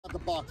the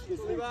box.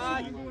 Just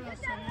Levi.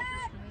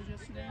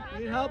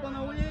 Need help on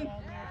the wing?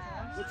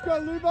 Let's go,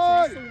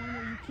 Levi! So that's the one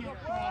where you can't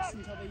cross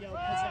until they yell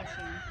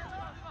possession.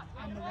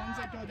 And the ones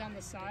that go down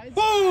the sides.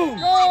 Boom!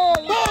 Go!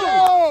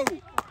 Go!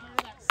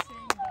 That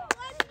same box.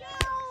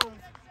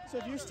 So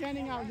if you're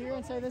standing out here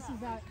and say this is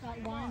that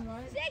line,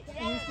 right?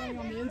 And you're standing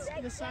on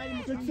this side in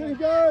between Good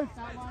guys!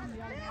 that line,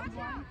 the other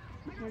line.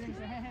 We're going to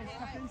say,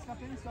 hey,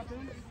 step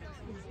in.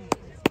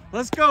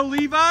 Let's go,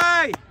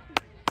 Levi!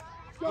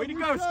 Way to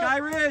go, Sky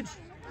Ridge!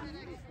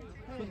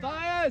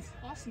 Matthias!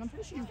 Austin, I'm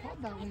pretty sure you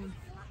called that one.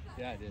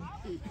 Yeah, I did.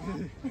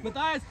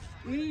 Matthias,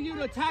 we need you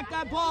to attack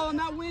that ball on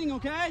that wing,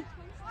 okay?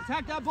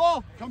 Attack that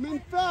ball. Come in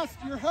fast,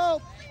 your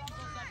help!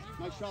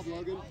 Nice job,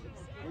 Logan. Way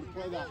to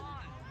play that.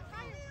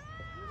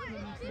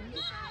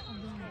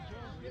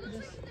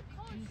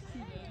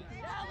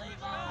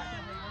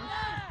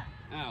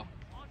 Ow.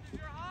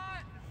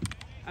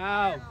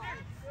 Ow.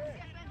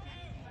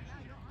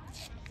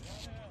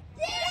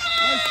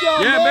 Nice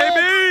job, Yeah, Mom.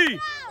 baby!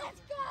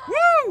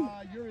 Woo!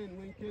 You're in,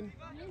 Lincoln.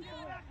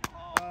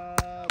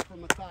 For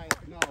Matthias,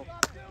 no.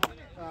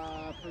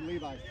 For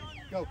Levi.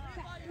 Go.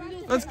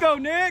 Let's go,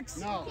 Nix!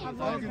 No,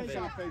 Logan's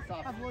gonna face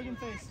off. Have Logan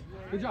face.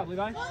 Good job,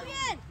 Levi. Logan,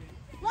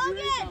 do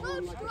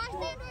I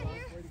stand right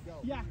here?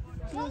 Yeah.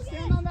 So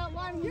stand on that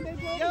line and you make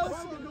Logan.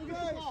 Go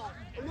get the ball.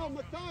 No,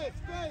 Matthias,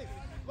 face.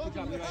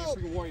 Logan, your help.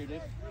 Freaking warrior,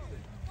 dude.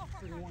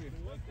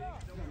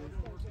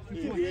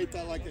 He ate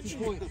that like a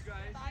champ.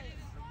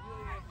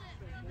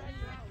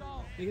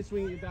 You can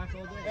swing your back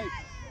all day.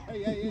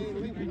 Hey,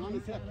 Lincoln, on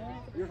his hip.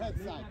 Your head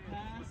side.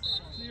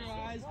 Clear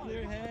eyes,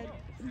 clear head.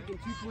 Freaking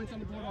 2 points on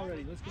the board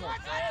already. Let's go.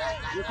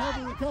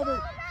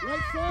 Recover.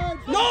 Right side.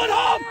 No one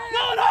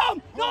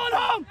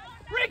home!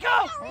 Rico,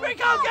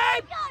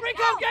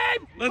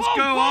 game! Let's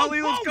go,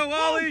 Ollie. Let's go,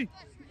 Ollie.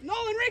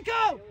 Nolan,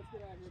 Rico!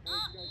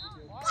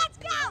 Let's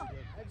go!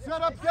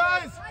 Set up,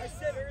 guys.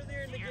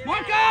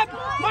 Mark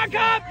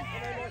up!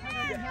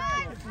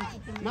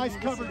 Nice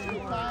coverage,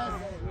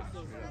 Matthias.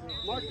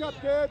 Mark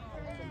up, dude.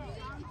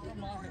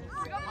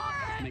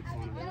 Make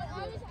fun of him.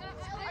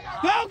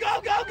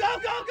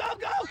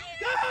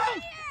 Go!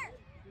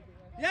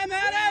 Yeah,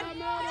 Madden!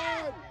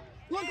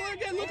 Look,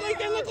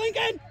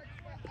 Lincoln!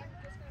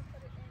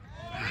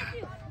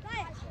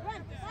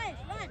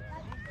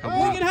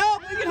 Run. We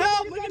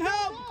can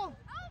help!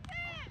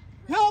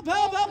 Help!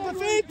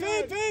 Feet!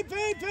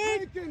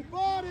 Lincoln,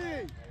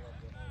 body.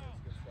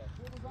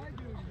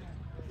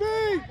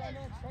 Feet.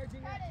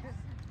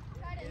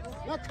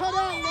 Now cut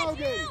out,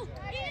 Logan.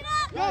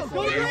 Go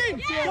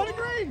to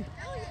green!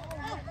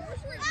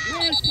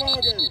 Nice,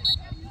 Logan.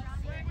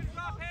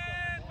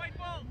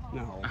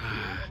 No.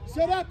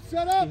 Set up.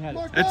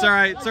 Mark It's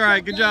up. all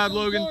right. Good job,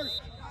 Logan.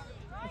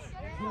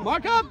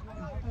 Mark up! I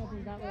don't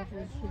think that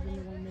referee should be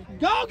the one making.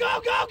 Go!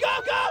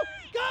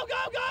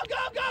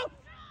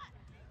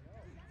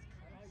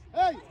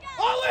 Hey,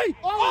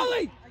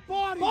 Ollie!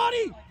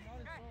 Body!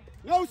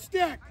 no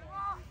stick.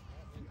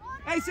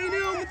 Hey, see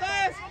Neil,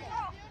 Matthias!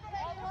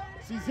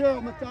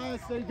 C0,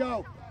 Matthias, there you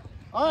go.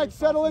 All right,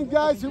 settle in,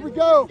 guys. Here we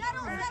go.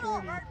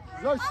 Settle.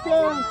 There's our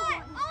stand.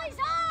 Oh, he's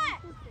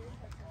hot.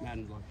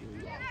 Madden's lucky.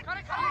 Cut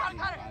it.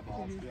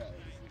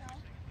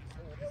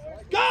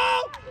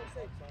 Go!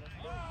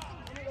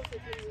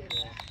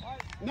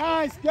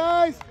 Nice,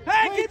 guys.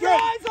 Hey, keep your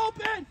Lincoln, eyes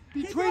open!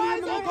 between him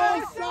and the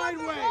ball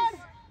sideways.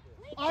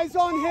 Eyes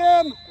on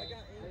him.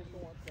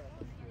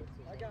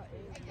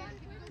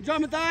 Good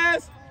job,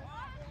 Matthias!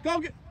 Go,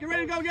 get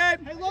ready to go,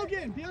 Gabe! Hey,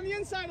 Logan, be on the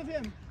inside of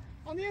him.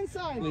 On the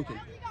inside. Lincoln.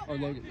 Or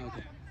Logan,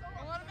 okay.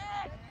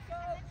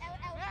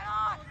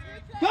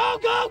 Go.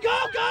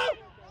 Go!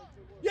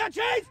 Yeah,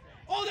 Chase!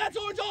 Oh, that's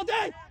orange all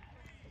day!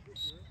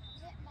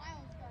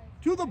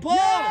 To the ball!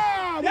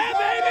 Yeah,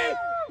 baby!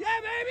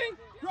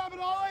 Grab it,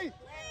 Ollie. Let's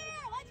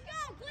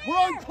go. We're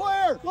on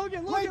clear.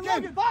 Logan,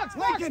 Lincoln, box,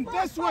 Lincoln, box,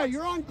 this way. box.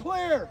 You're on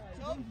clear.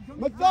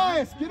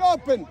 Matthias, get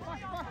open. Fuck.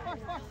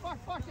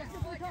 Yeah,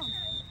 here they come.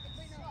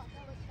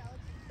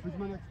 Who's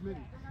my next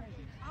mini?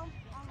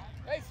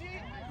 Hey, see?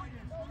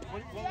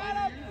 What line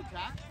are you in,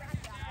 attack?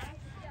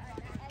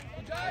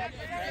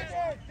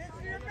 This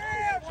is your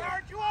man!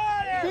 Aren't you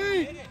on it?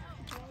 Feet.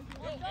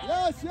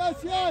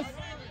 Yes.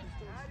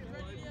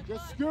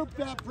 Just scoop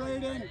that,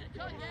 Braden.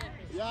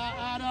 Yeah,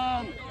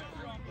 Adam.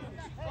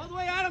 All the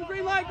way, Adam!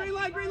 Green light! Nice.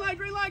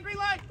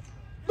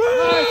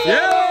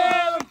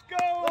 Yeah! Let's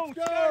go! Let's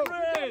go.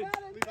 Red.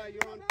 Levi,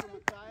 you're on for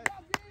Matthias.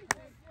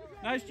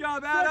 Nice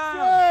job,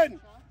 Adam!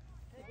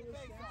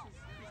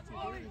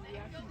 Section.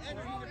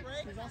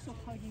 He's also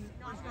hugging.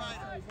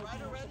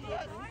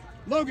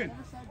 Logan.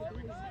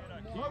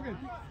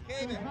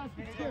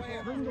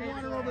 Bring the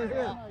water over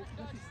here.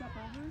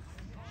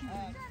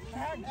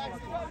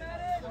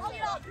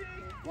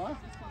 What?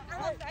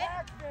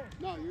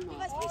 No, you're not.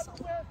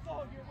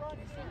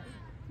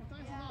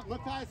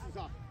 Matthias is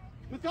off.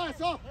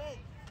 Matthias off.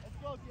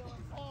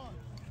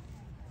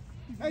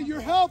 Hey,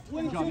 your help,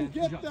 Lincoln.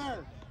 Get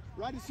there.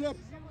 Right his hip.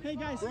 Hey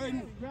guys,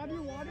 Braden. grab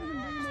your waters and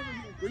bring them over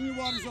here. Bring your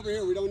waters over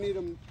here. We don't need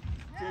them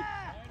to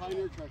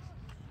Pioneer trucks.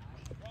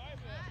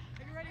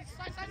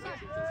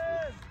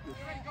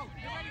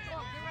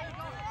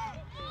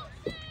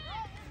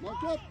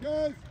 Mark up,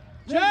 guys.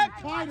 Check.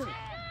 Tighter.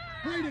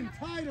 Braden,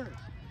 tighter.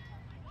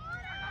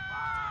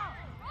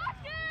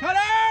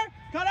 Cutter!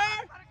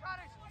 Cutter!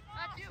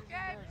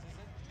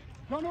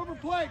 Come over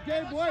plate,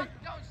 Gabe, wait.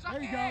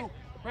 There you go.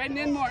 Braden,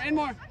 in more, in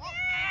more.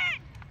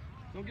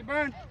 Don't get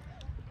burned.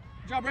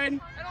 Good job,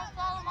 Braden.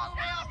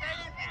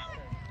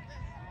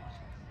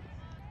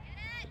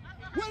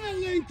 Win it,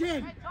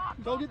 Lincoln.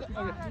 Go get the.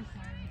 Okay.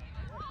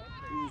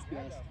 Who's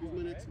best? Who's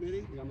my next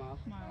committee? We got Miles.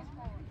 Miles,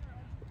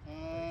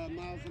 I'm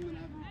gonna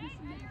have to do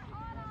some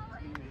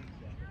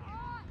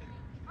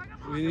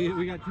minutes.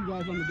 We got 2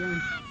 guys on the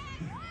bench.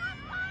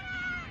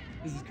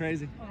 This is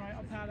crazy. All right,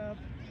 I'll pad up.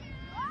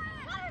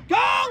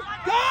 Go!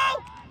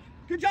 Go!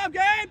 Good job,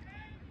 Gabe.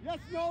 Yes,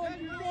 Nolan,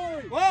 you're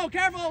going. Whoa,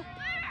 careful.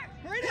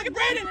 Look at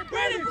Braden.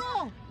 Braden.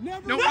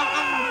 Never No!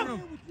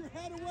 with your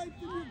head away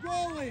from your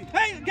goalie.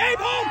 Hey, Gabe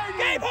home!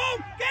 Gabe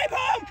home! Gabe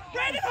home!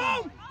 Braden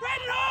home!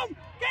 Braden home!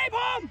 Gabe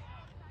home!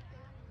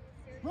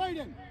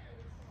 Braden,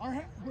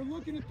 we're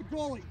looking at the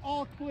goalie.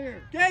 All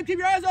clear. Gabe, keep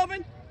your eyes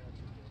open.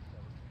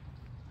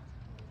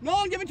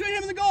 Nolan, get between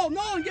him and the goal.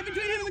 Nolan, get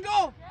between him and the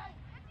goal.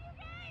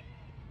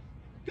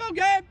 Go,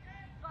 Gabe.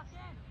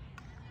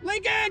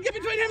 Lincoln, get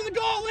between him and the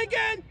goal.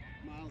 Lincoln.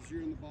 Miles,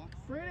 you're in the box.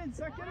 Braden,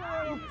 second row.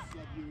 I'm gonna sub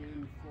you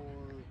in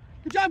for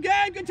Good job,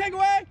 Gabe. Good takeaway.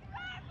 yeah.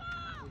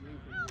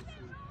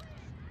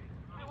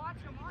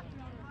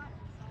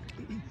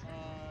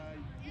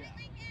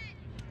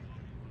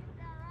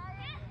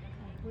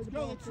 Let's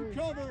go, let's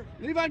recover.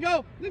 Levi,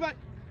 go. Levi.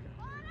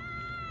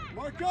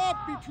 Mark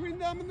up between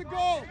them and the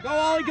goal. Go,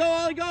 Ollie, go,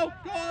 Ollie, go.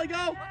 Go, Ollie,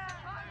 go.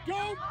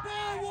 Go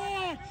ball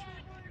watch.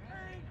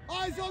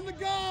 Eyes on the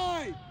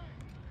guy.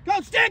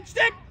 Go, stick,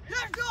 stick.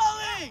 Here's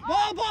goalie.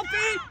 Ball,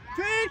 feet.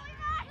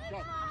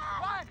 Go.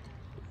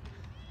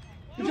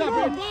 Good job,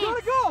 Braden.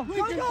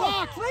 Lincoln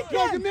box.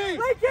 Go to me.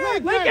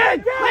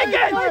 Lincoln. Come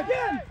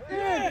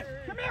here.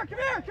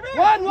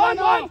 One.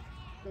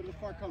 Go to the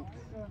far cone.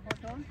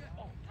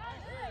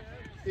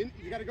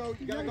 You gotta go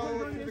through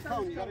the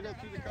cone. You gotta go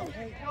through the cone.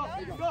 There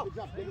you go. Good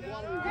job. Get his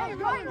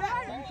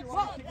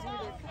water.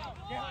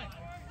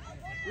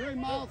 You're in,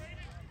 Miles.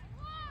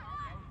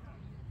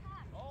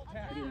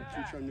 I didn't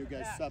teach our new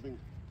guys subbing.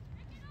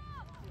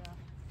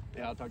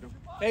 Yeah, I'll talk to him.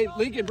 Hey,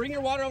 Lincoln, bring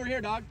your water over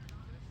here, dog.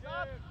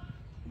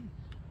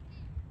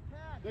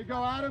 There you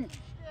go, Adam.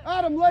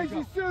 Adam,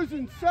 Lazy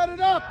Susan, set it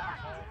up.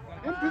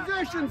 In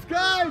positions,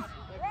 guys.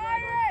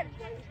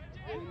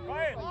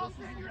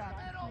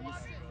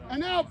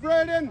 And out,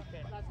 Braden.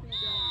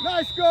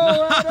 Nice goal,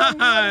 Adam.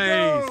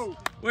 Nice. Go.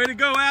 Way to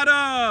go,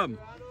 Adam.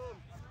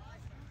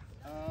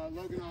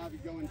 Logan, I'll have you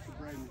go in for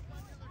Braden.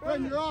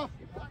 Braden, you're off.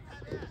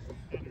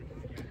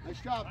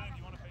 Nice job.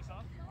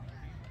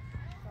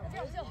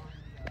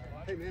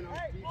 Hey, man, on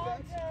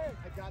defense,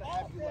 I gotta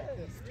have you like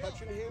this,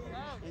 touching him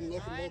and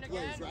looking both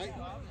ways, right?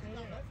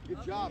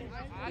 Good job.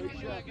 Great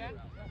shot.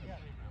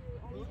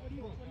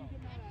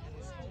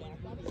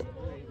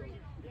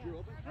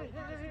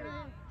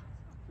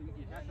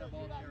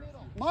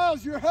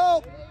 Miles, your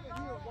help.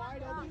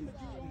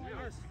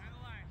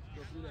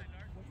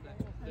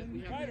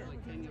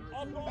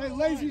 Hey,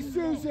 Lazy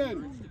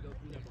Susan.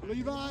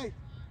 Levi.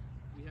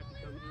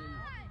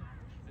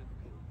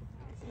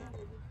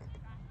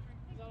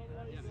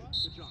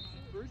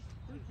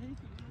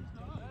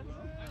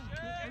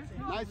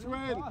 Nice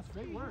win.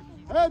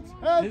 Heads.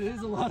 It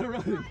is a lot of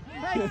running.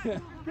 Hey,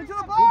 get to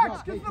the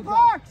box. Get to the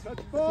box.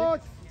 Touch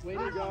box. Way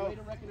to go. Way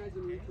to recognize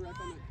and recorrect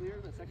on that clear,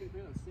 that second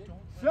clear, that was sick.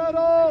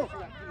 Settle.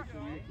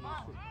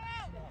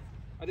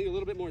 I think a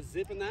little bit more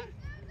zip in that.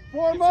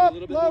 Form Gives him a up,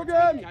 little bit more time to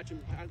Logan. catch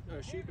him,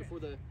 shoot before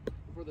the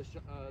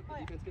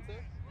defense gets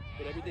there.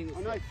 But everything is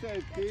A nice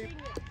save, Pete.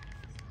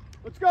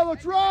 Let's go.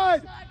 Let's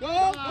ride. Go.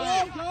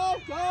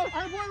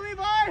 Our boy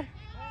Levi.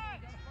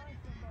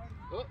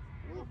 Oh.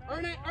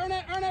 Earn it.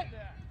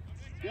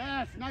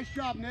 Yes, nice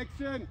job,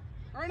 Nixon.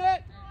 Earn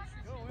it.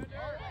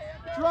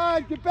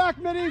 Tried. Get back,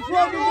 Middies.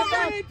 Logan, get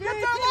back. Get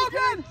that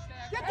Logan.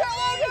 Get that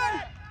Logan.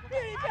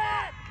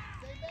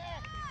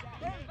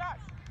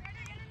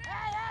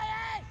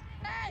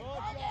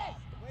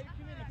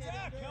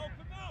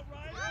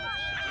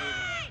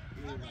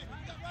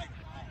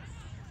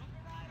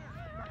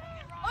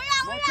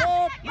 Mark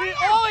up.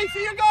 Ollie,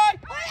 see your guy.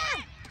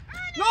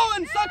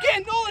 Nolan, suck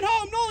in. Nolan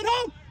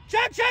home.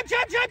 Check. Hey,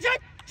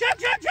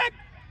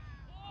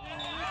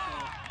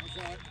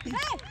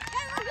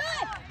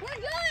 we're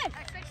good.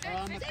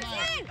 6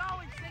 in.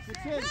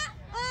 6 in.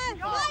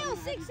 Lyle,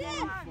 6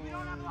 in.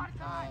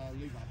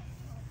 Levi.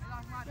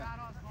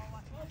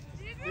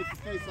 Take the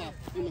face off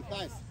in the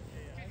thighs.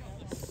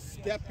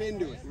 Step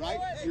into it, right?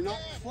 You're not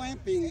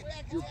clamping,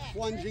 you're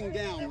plunging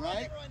down,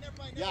 right?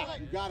 Yeah,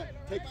 you got it.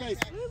 Take face.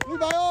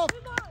 Levi off.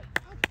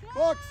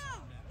 Books.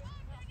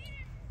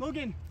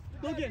 Logan,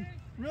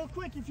 real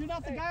quick, if you're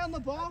not the guy on the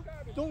ball,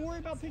 don't worry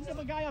about picking up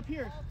a guy up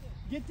here.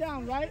 Get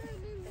down, right?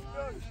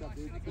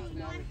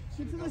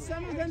 Get to the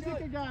center, then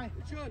pick a guy.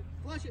 It should.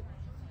 Flush it.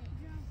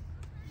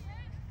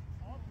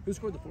 Who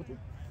scored the fourth one?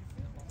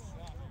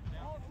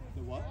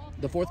 The what?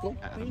 The fourth goal?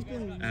 I think it's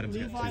been Adam's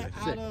got Levi, 2.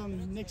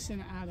 Adam,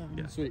 Nixon, Adam.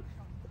 Yeah. Sweet.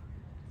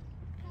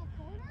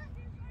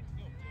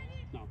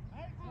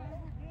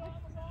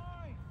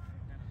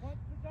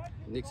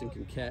 Nixon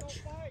can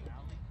catch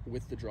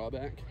with the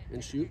drawback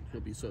and shoot, he'll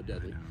be so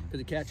deadly. Because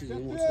he catches and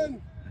he wants to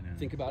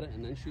think about it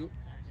and then shoot.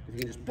 If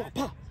he can just pop,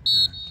 pop.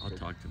 I'll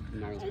talk to him.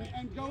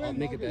 And go I'll in,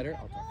 make it Logan. better.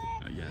 I'll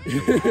talk to him.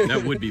 Yeah,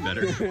 that would be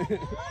better. Oh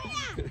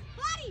yeah!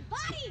 Body,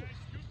 body!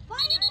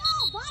 Body and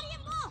ball! Body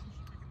and ball!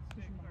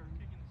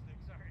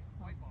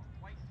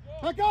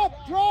 Back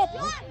up! Drop!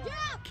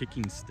 Drop!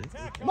 Kicking stick.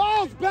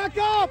 Miles, back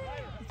up!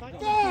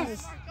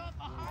 Fast!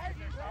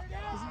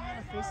 Isn't that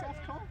a face-off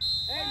call?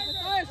 Hey,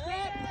 Matthias,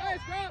 grab!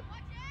 Matthias, grab!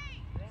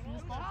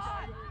 My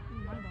ball.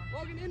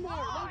 Logan, in more!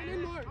 Logan,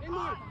 in more! In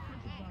more!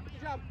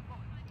 Good job.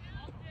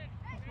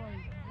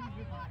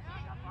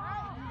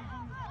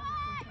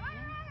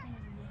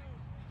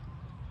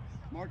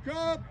 Mark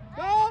up!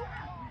 Go!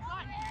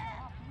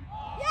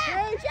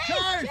 Yeah! Chase!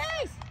 Chase!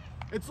 Chase!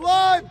 It's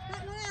live!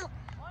 That one out.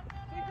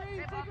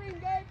 Take green,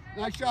 Gabe!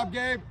 Nice job,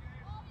 Gabe.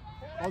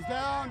 Ball's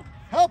down.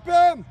 Help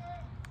him!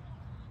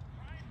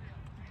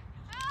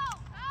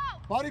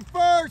 Body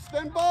first,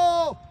 then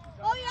ball.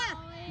 Oh yeah!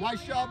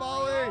 Nice job,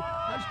 Ollie.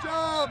 Nice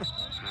job.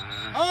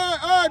 All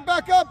right,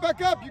 back up.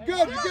 You're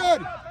good, you're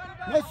good.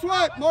 No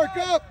sweat, mark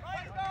up.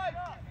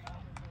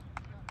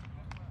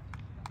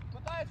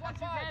 Matthias,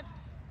 1-5.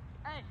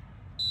 Hey,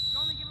 you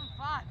only give him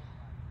 5.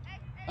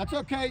 That's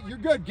okay, you're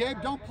good,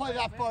 Gabe. Don't play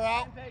that far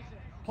out.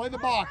 Play the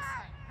box.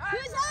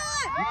 Who's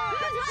on?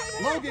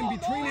 Who's on? Logan,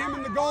 between him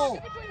and the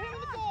goal.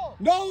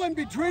 Nolan,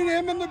 between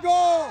him and the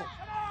goal.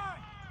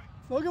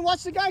 Logan,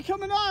 watch the guy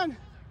coming on.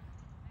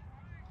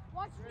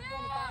 Watch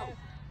now!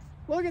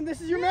 Logan, this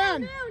is your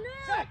man. No!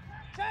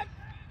 Check!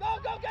 Go,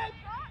 Gabe!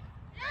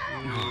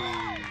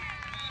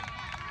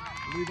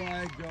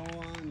 Levi, go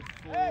on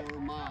for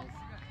Miles.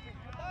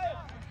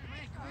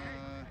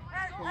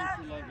 Going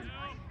for Logan.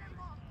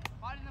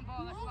 Fighting the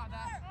ball, that's not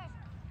bad.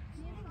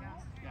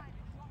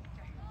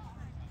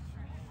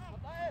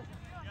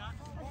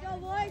 Let's go,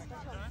 boys!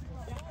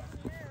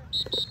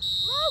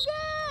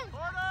 Logan!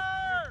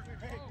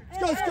 Let's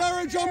go,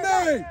 Skyridge on me.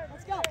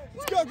 Let's go!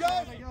 Let's go,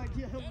 guys. You're like,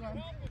 yeah, he'll run.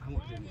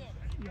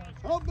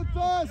 Help with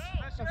us.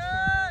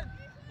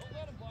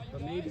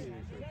 But maybe there's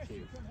a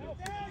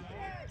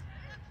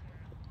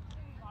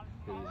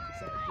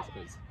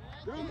chance.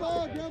 Ground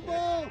ball.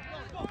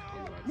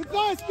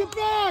 Matthias, get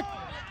back.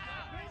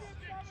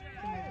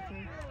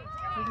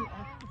 If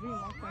we can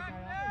lock that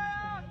guy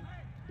out,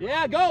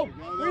 Yeah, go!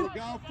 There we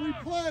go. Free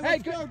play. Hey,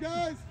 Let's good. go,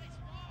 guys.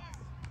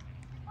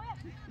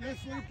 Yes,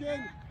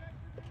 Lincoln.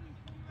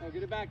 Oh,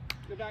 get it back.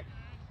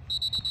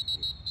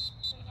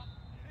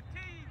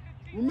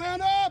 We're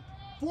man up.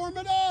 Form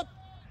it up.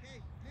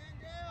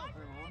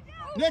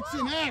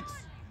 Nixon, X.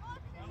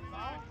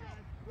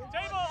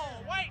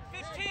 Table, white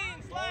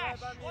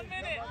 15/1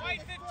 minute.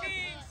 White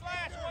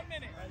 15/1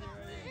 minute.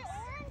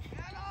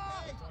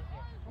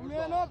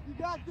 Man up. You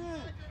got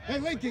this. Hey,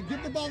 Lincoln,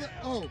 give the ball.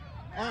 Oh, all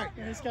right.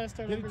 yeah, he's got to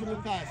start Get it to over.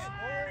 Matthias.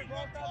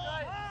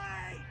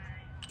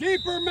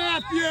 Deeper,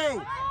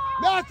 Matthew.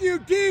 Matthew,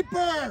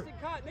 deeper.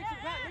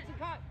 Nixon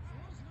cut.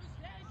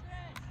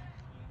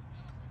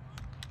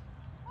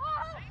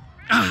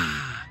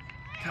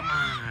 Come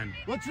on.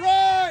 Let's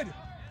ride.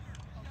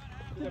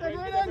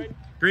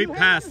 Great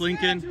pass,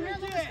 Lincoln.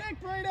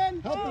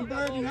 Help him,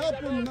 Burden. Help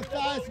him,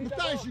 Matthias.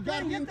 Matthias, you got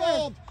to be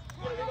involved.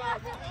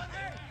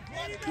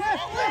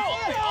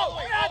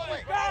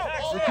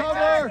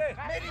 Recover.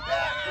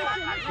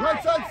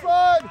 Right side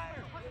slide.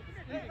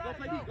 Go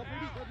play D.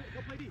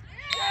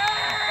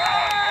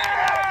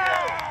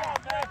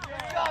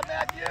 Good job,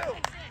 Matthew.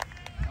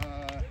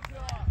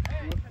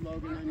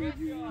 Logan, I need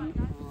you on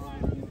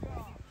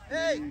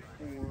Hey.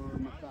 for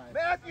Matthias.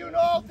 Matthew and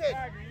Alton,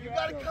 you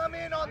got to come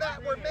in on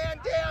that. We're man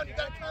down. You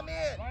got to come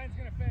in.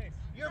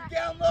 You're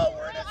down low.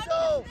 We're in a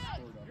zone.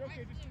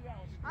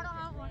 I don't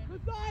have one.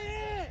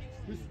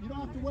 Just, you don't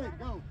have to wait.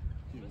 Go.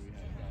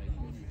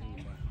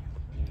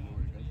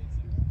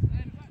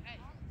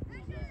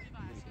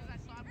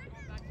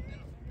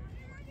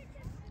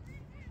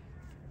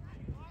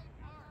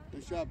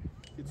 Nice job.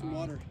 Get some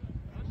water.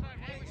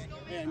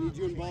 Hey, I need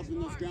you involved in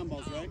those ground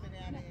balls, right?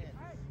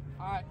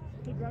 All right.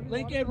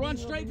 Lincoln, run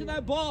straight to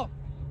that ball.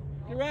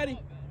 Get ready. I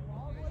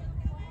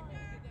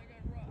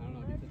don't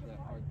know if he took that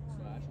hard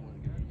slash and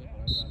wanted to get rid of it,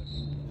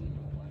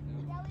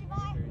 but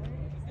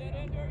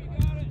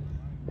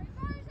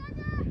I'd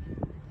rather him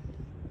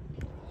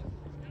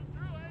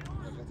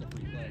That's a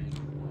free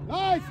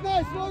play.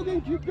 Nice, Logan.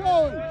 Keep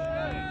going.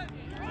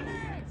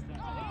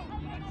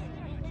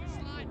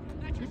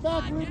 Get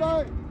back,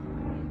 Levi.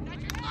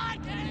 What's the flag?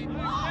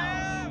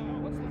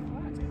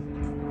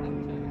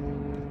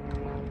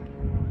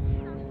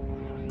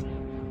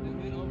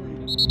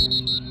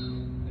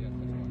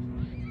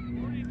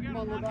 Come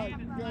on, Levi.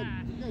 Good.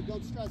 Good.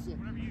 Don't stress it.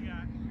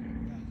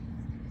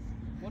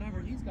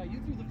 Whatever he's got, you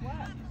threw the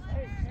flag.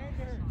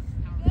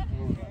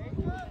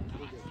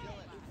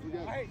 We're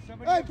good.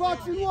 Hey,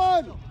 boxing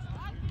one.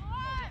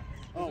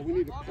 Oh, we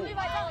need a pull.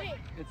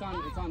 It's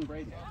on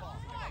Brady.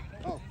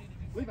 Oh,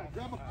 Levi,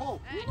 grab a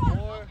pole. Need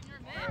one.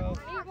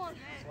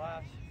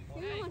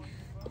 Hey,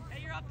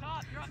 you're up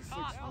top.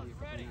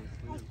 Ready.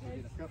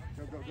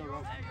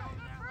 Go.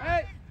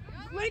 Hey!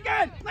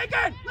 Lincoln!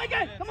 Lincoln!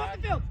 Lincoln! Come off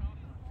the field!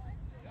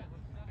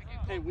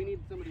 Hey, we need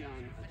somebody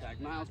on attack.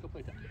 Miles, go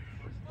play attack.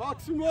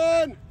 Box and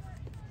one.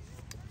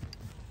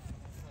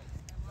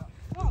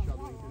 All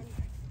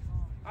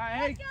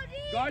right,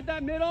 hey, guard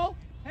that middle.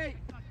 Hey,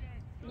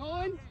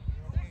 Nolan,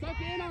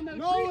 suck in on the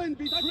Nolan,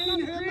 creed.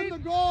 between him and the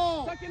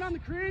goal. Suck in on the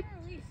creed.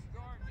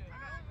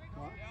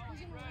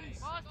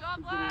 Ball stop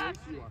left.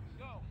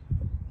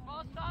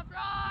 Ball stop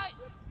right.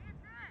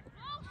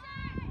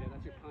 Yeah,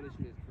 that's your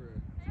punishment for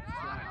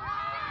slide.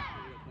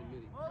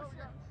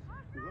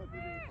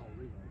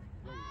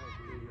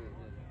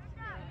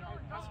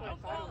 That's what I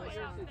thought it was.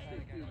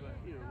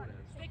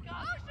 Stick up.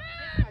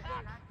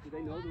 Do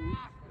they know the rules?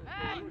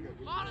 Hey,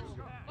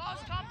 ball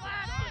stop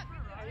left.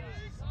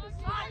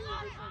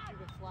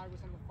 The flag was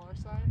on the far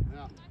side.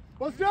 Yeah.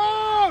 Ball's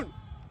down!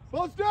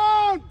 Ball's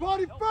down!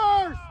 Body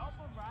first!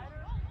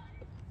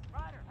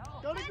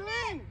 Go to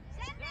green!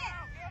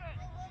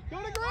 Go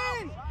to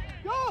green!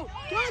 Go!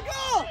 Go to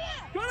goal!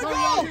 Go to Go,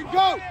 goal! Logan,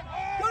 go!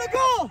 Go to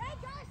goal!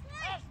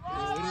 We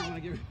don't want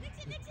to give it.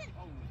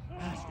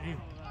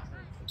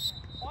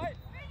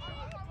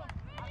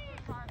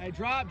 Hey,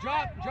 drop. I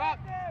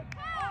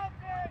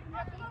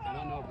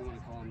don't know if we want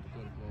to call him to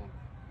put a goal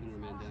when we're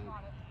man down.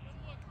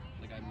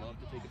 Like, I'd love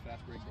to take a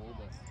fast break goal,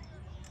 but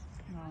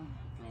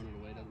throwing it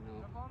away doesn't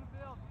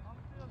help.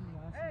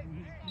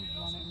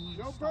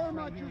 No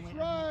Burma, just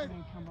right.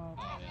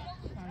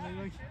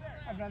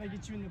 I'd rather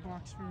get you in the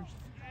box first.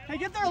 Hey,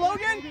 get there,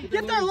 Logan!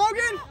 Get there,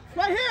 Logan!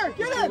 Right here!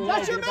 Get him!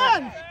 That's your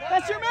man!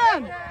 That's your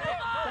man!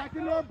 Back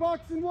into our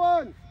box and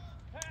one.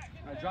 All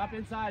right, drop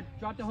inside.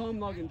 Drop to home,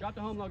 Logan. Drop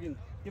to home, Logan.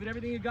 Give it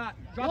everything you got.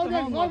 Drop to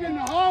Logan, home, Logan,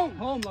 Logan. to home.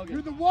 Home, Logan.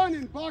 You're the one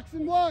in box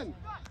and one.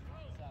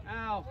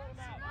 Ow.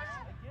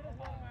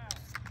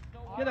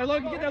 Get there,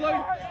 Logan. Get there,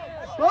 Logan.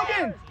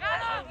 Logan!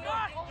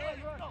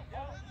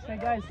 Hey,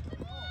 guys.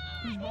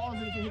 Whose ball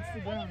is it if it hits the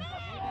ground?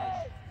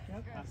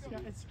 Yep,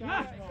 it's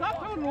Sky's ball. Stop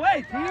throwing it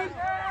away, team.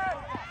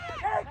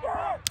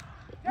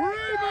 We're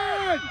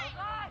even!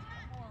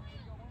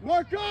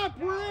 Mark up,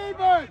 we're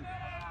even!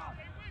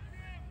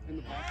 In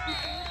the box.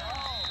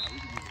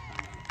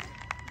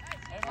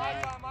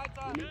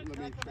 Let me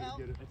try to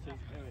get it.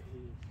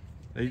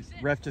 Hey,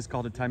 ref just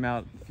called a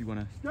timeout if you want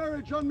to.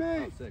 Skyridge on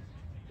me! Sick.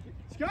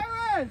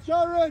 Skyridge!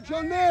 Skyridge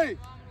on me! All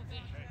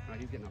right,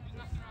 he's getting up.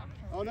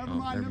 Oh, never Oh,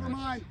 mind, never never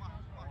mind.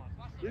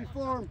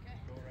 Reform.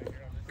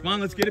 Come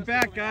on, let's get it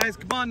back, guys.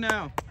 Come on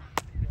now.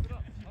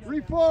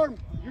 Reform.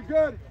 You're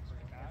good.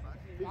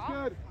 He's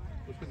good.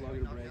 Let's get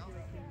Logan a break.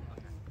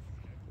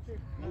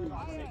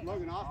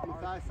 Logan off,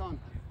 Matthias on.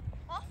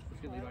 Let's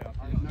get Levi off.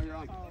 No, you're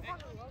on. I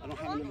don't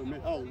have another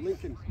minute. Oh,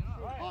 Lincoln.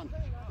 On.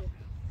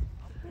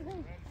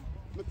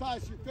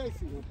 Matthias, you're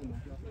facing.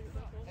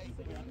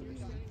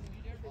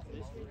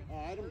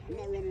 Adam, I'm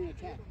not running an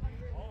attack.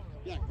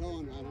 Yeah, go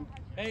on, Adam.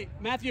 Hey,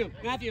 Matthew.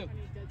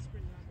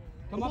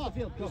 Come off the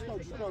field. Go.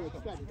 Just go. It's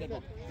step.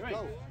 Go. Right.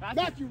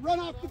 Matthew, run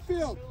off the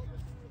field.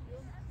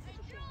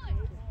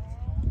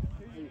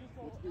 Hey,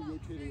 let's be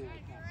rotating our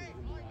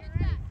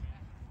attack.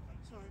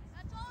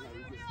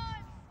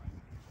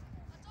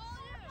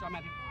 John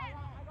Matthew.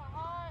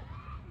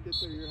 Get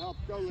there, your help.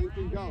 Go,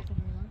 Lincoln, go.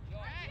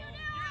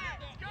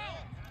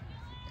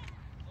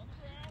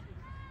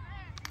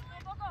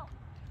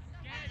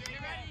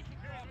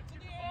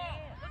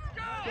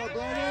 Go,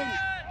 Brandon.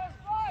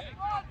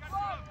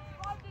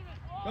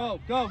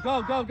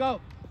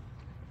 Go.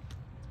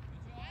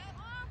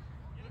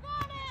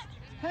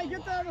 Hey,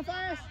 get there,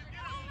 Matthias!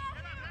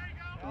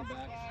 Go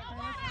back.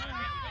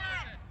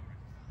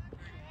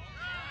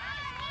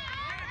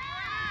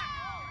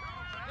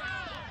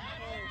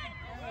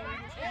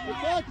 The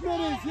back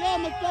middles. Yeah,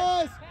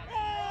 Matthias.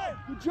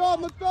 Good job,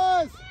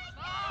 Matthias.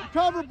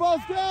 Recover,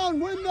 balls down.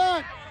 Win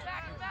that.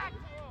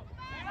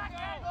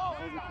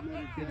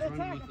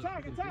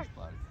 Attack!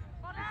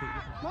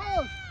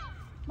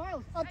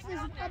 Miles, up to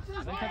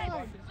this white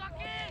line.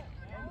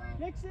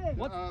 Nixon,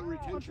 What? up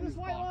Retention to this is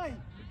white box.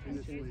 line. In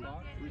this league.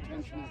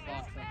 Retention is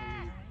box, I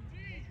believe.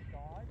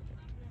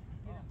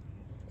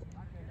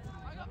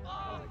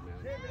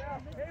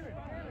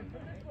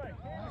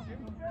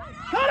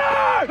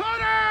 Cutter!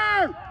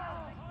 Cutter!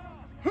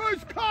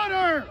 Who's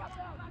Cutter?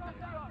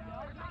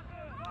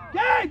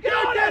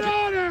 Get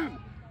on him!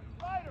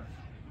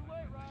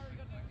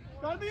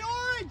 Gotta be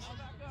orange!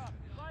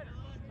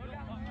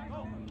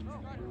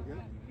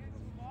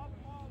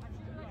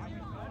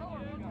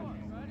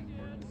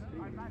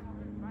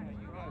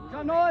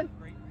 John Nolan.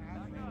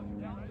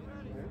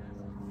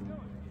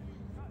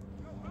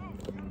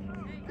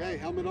 Okay,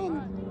 helmet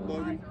on,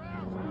 Logan.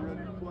 You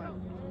ready to play?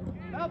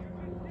 Help.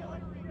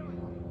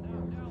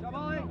 Job,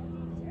 Ollie.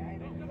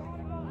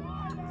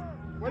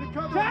 Way to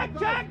cover.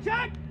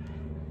 Check.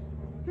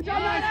 Good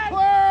job, Nice, Adam.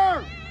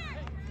 clear!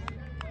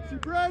 See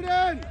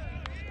Braden!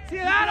 See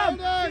Adam.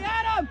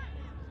 Braden!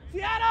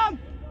 See Adam.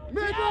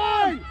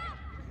 Midline!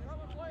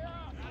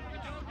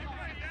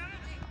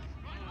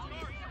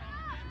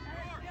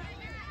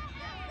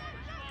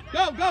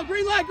 Go,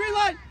 green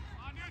light.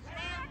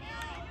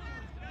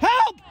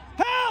 Help!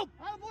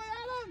 Attaboy,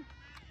 Adam!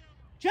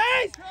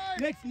 Chase!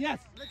 Nixon, yes.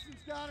 Nixon's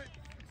got it.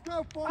 Let's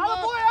go, form Adam,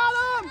 up. boy,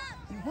 Adam!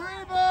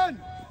 Breathe in.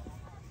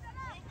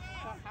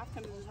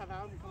 Halftime doesn't have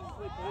Adam come and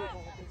play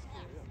volleyball with this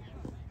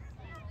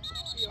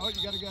kid. Oh, you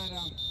got to go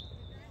down.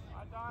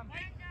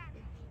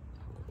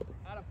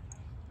 Adam.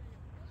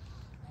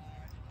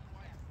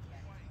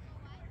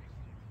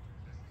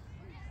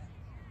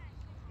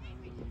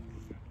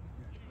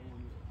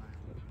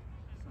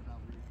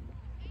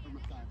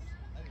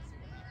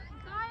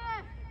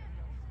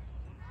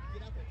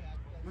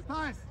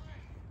 Matthias,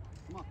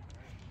 come on.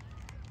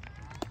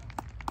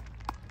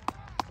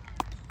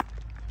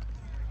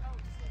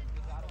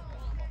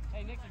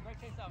 Hey, Nixon, great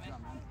chase out, man.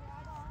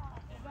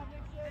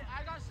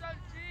 I got 17.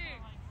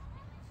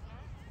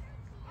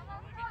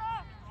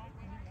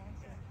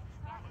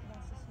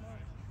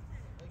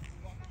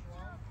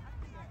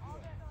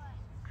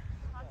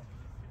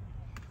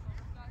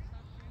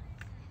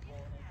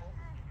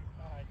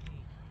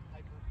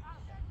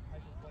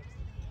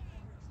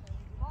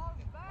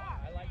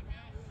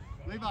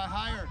 Levi,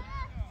 higher.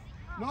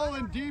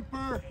 Nolan,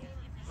 deeper.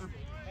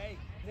 Hey,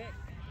 Nick.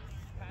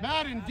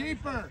 Madden,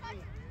 deeper.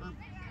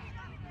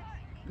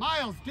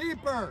 Miles,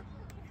 deeper.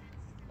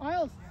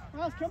 Miles,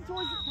 come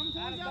towards Adam, the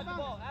cut the outbound.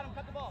 ball. Adam,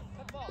 cut the ball.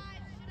 Cut the ball.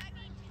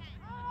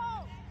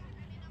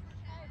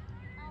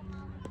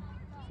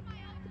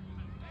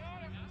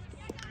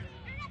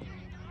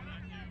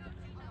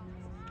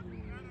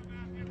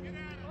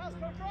 Miles,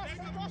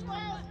 come across,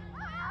 Miles.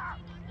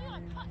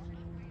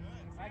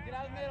 All right, get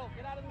out of the middle.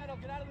 Get out of the middle.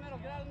 Get out of the middle.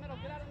 Get out of the middle.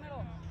 Get out of the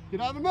middle. Get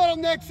out of the middle,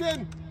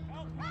 Nixon.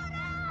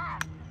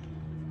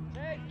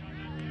 Chase.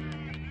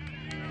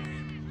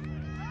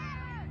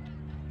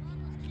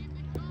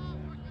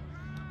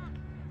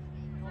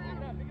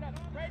 Pick it up.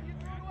 Brayden, you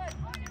threw it away.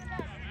 Pick it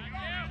up.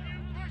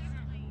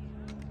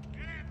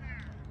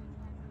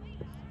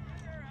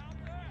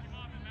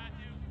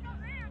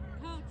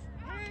 Coach,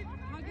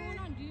 am I going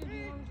on DV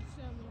or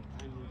 7?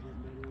 I need to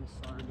get in,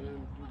 sorry, man.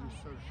 We're just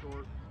so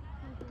short.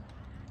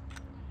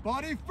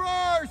 Body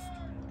first.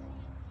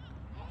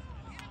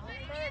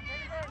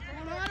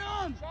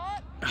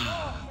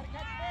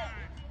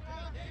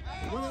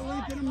 What are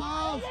leaking in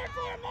Miles?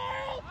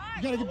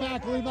 You gotta get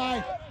back, Levi.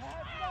 You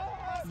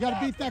gotta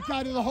beat that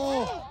guy to the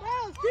hole.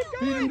 Miles, keep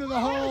Beat going. him to the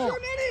hole.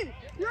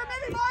 You're a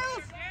mini,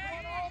 Miles.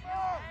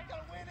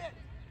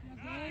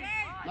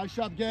 Nice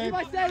shot, Gabe.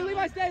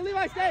 Levi, stay.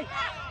 Levi, stay.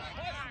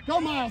 Go,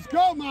 Miles.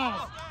 Go,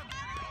 Miles.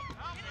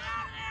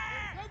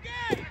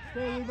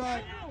 Stay,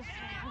 Levi.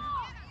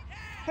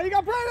 Hey, you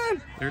got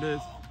Brayden. There it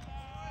is.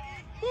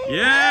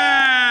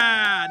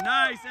 Yeah!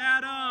 Nice,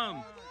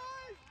 Adam.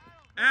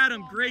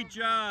 Adam, great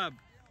job.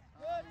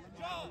 Good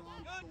job.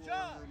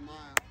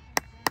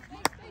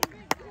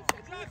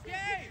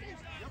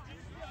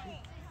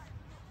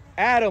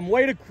 Adam,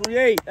 way to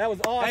create. That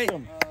was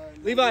awesome.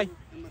 Levi,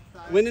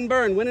 win and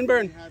burn, win and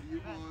burn. Have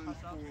you on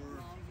for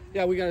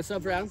Yeah, we got a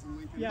sub for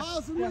Adam. Yeah.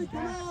 Miles and Lincoln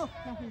off.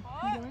 Can you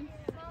go in?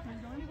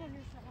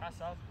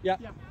 Yeah.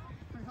 Yeah.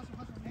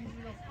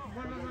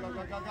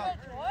 Go.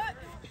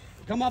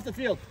 Come off the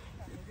field.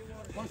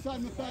 One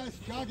side, Matthias.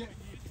 Jog it.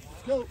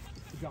 Let's go.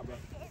 Good job, bro.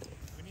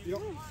 You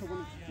don't, so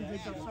when,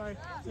 Sorry.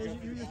 So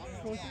you're just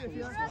supposed to, if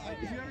you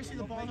ever see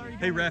the ball already.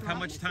 Hey, ref, how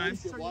much time?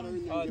 get water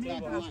in there. Get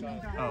back in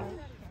line. Oh.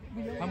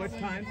 How much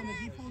time? When the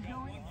deep pool's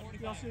going,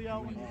 you also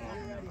yell when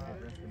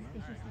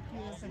it's just the key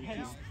that's like,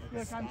 hey,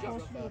 look, I'm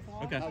close to the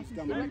ball. Okay. That was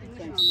dumb, right?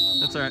 Thanks.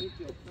 That's all right.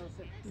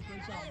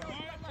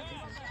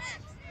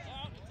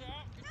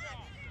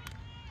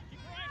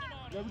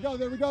 There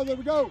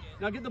we go.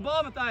 Now get the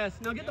ball,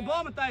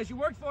 Matthias. You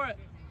worked for it.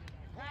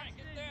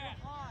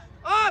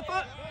 Up!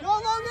 Go,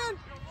 Logan!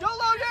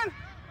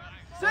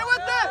 Stay with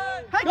it!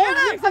 Hey, Go, get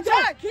it! Nixon, go!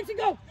 Attack! Nixon,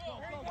 go!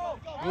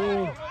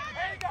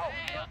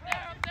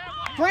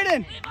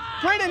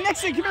 Brayden,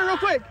 Nixon, come here real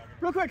quick.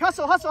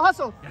 Hustle.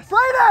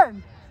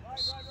 Brayden!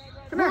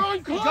 Come here.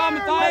 Good job,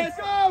 Matthias.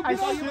 As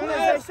soon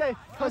as they say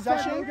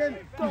possession,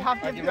 you have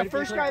to be the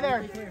first guy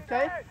there,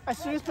 okay? As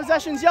soon as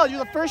possession's yelled,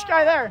 you're the first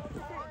guy there.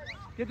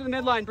 Get to the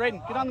midline,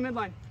 Brayden. Get on the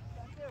midline.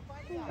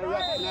 Hey,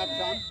 ref, can I have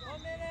time?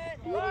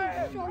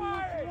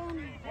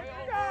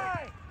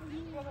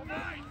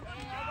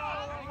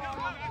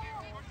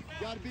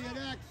 Gotta be an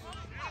X.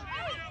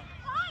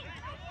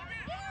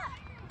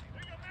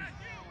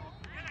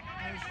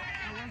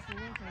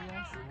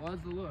 It was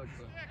the look.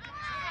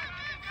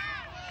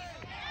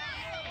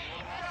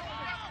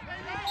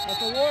 That's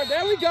the Ward.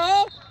 There we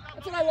go.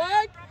 That's what I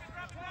like.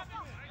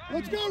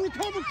 Let's go,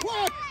 recover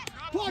quick.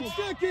 Clock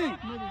sticking.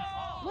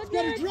 Let's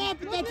gotta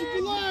drop it. That's a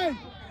delay.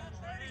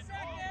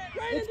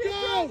 Let's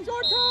go.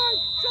 Short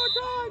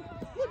time.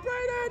 Look,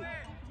 Brayden.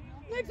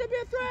 Nixon be a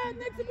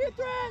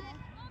threat.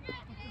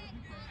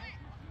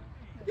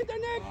 Get there,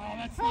 Nick.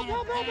 Help. Come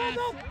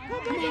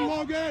on,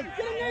 Logan.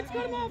 Get him, Nick.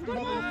 Cut him off. Good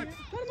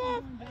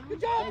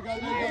job. There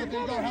you go.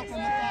 Help him,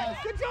 Matthias.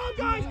 Good job,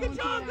 guys. Good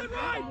job. Good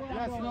ride.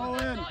 Yes,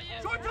 Nolan.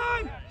 Short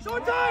time.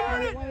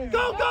 Earn it.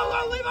 Go.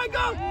 Levi,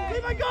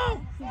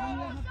 go.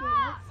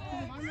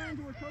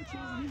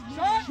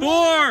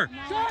 4,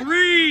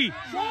 3,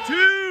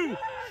 2,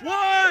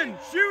 1.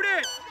 Shoot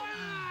it.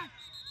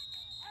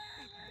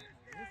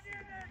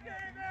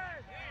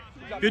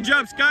 Good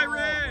job,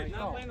 Skyrid.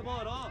 Not playing the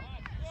ball at all.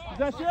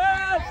 Possession! Zero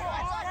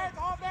playing the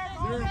ball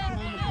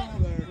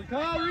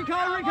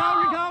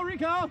there.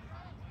 Rico.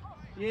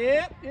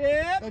 Yep.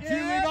 That's you,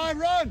 Levi.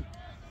 Run.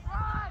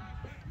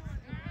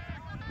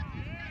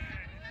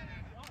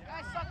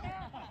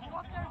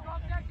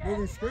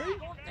 Moving screen?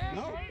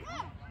 No. Nah,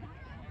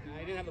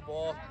 he didn't have the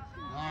ball.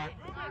 All right.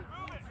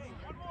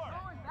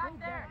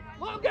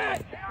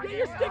 Logan! Get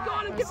your stick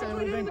on him! I Get said it between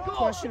would him have and been the goal!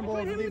 questionable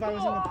if Between him Levi and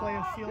was the in the goal. play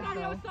of field Get on the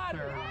though. other side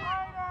of it.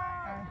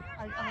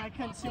 I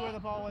couldn't see where the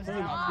ball was Fair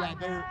now.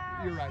 enough.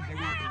 Yeah, you're right. They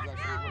weren't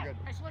possession. We're good.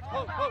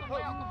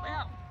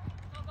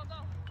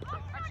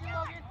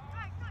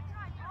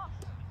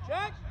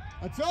 Check!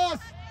 That's us.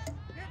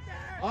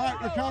 All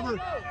right, recover.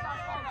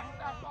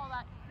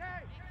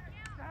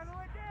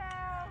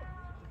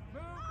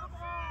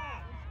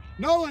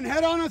 Nolan,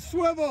 head on a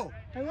swivel.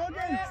 Hey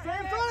Logan, stay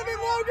in front of him,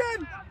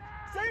 Logan!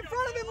 Stay in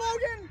front of him,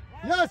 Logan!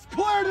 Yes,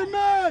 cleared in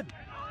mid.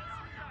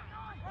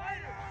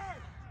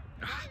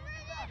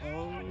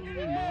 Oh my Lord.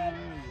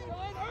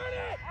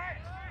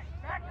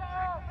 That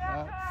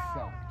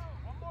sucked.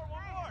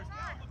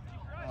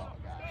 Oh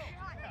gosh.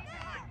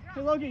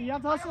 Hey Logan, you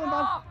have to hustle him,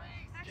 bud.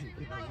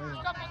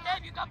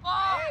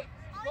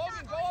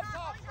 Logan, go up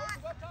top. Logan,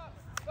 go up top.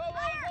 Go,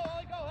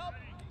 Ollie, go, help.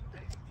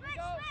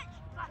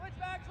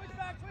 Switch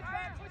back.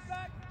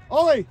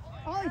 Ollie,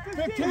 Ollie,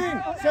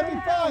 15,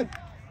 75.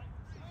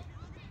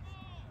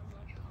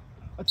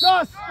 That's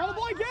us. Oh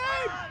boy,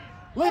 Gabe!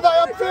 Levi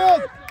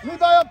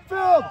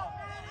upfield.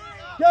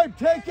 Gabe,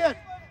 take it.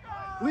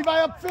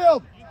 Levi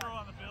upfield.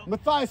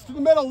 Matthias to the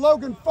middle.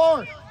 Logan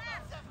far.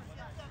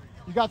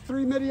 You got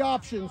 3 midi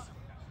options.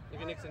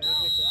 Look at Nixon.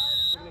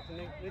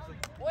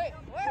 Wait,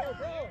 bro.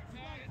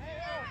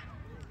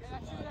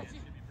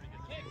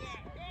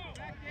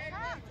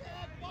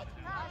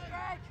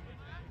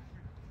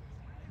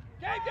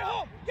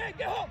 Gabe,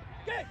 get home!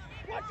 Gabe,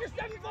 watch your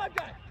 75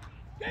 guy!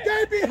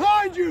 Gabe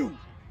behind you.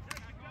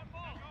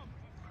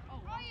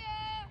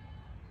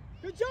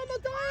 Good job,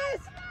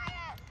 Matthias!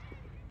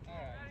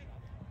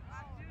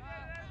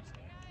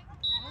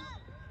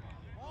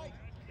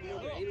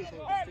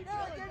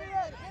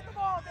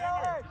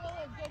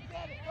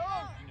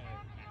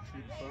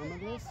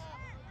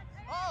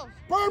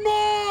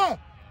 Burma!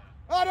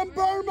 Adam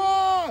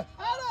Burma!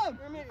 Adam,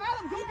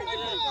 go get the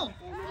ball!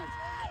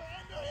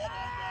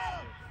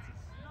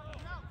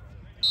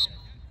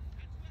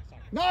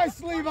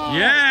 Nice, Levi!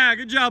 Yeah,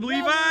 good job,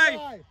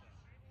 Levi.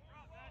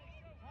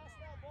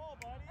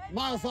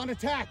 Miles on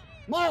attack.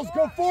 Miles,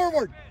 go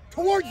forward.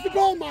 Towards the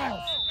goal, Miles.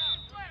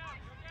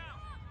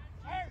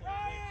 Hey,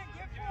 Ryan,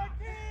 get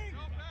 14!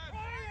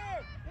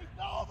 Ryan!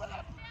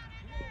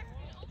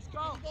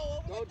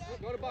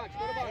 Go to box.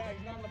 Go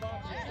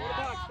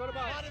to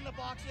box. Not in the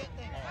box yet,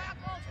 thanks.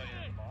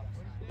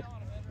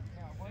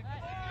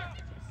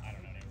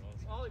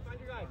 Ollie, find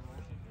your guy.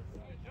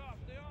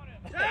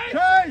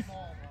 Chase!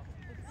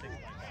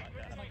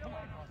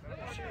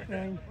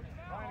 Dang.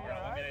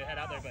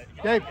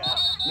 Gabe,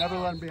 never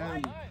let him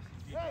behind you.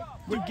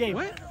 Good Gabe.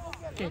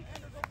 Gabe.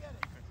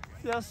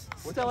 Yes,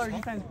 stellar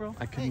defense, bro.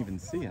 I couldn't even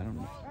see. I don't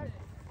know.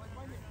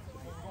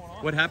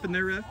 What happened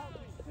there, Ref?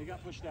 They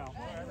got pushed out.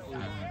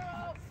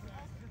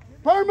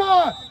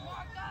 Burma!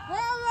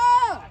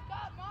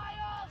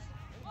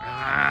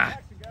 Ah.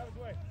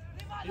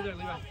 Get there,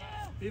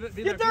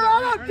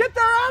 Adam! Get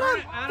there, Adam!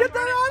 Get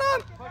there,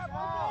 Adam!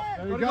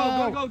 There you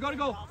go. Go to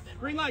goal.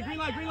 Green light. Green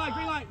light!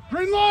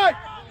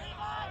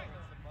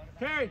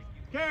 Carry.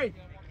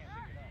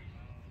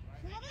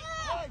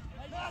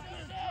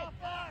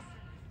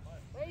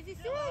 Lazy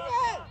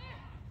Susan!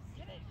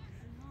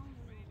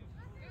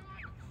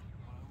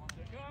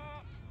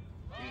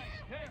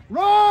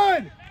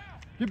 Run!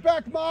 Get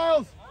back,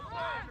 Miles!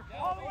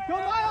 Go,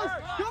 Miles!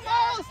 Go,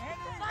 Miles!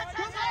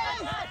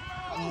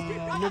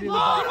 Maybe Go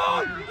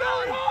home!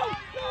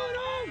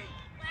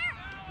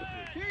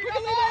 Here you go,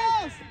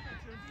 Miles!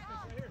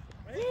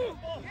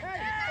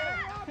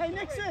 Hey,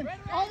 Nixon!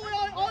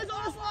 Always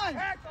on this line!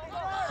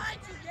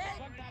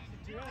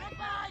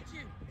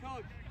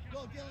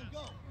 Go, Dylan,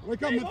 go.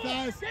 Wake up,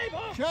 Matthias.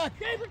 Check.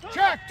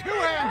 2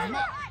 hands.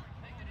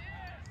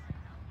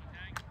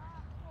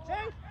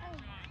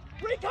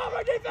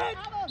 Recover defense!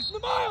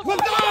 Miles!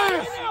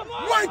 Matthias!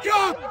 Wake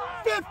up!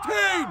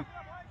 15!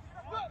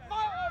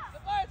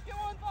 Matthias, get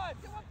 1-5.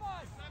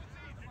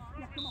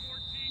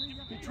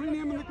 Between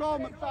him and the goal,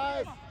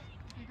 Matthias.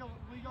 Will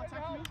you go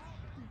check me?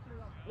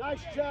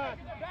 Nice check.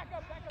 Back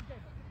up, Dave.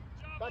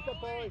 Back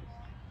up, Ollie.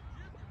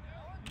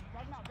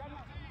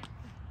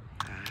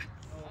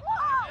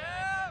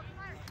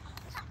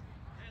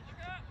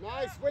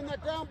 Nice. Win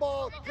that ground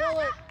ball. Kill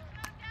it.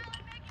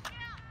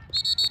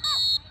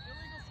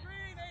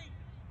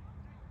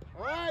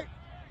 All right.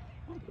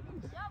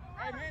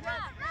 Hey, man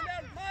down.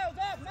 Miles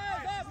up.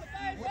 Matthias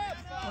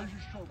up.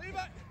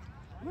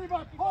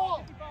 Levi,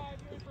 Paul.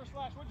 First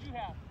flash, what did you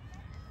have?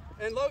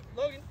 And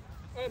Logan,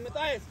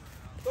 Matthias,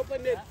 go play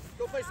mid.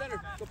 Go play center.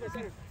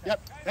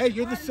 Yep. Hey,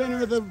 you're the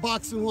center of the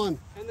box and one.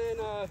 And then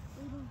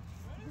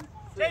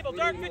Table,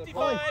 dark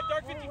 55,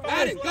 dark 55.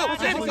 Madden, go,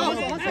 Madden, go.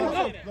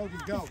 Logan,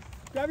 go.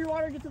 Grab your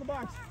water and get to the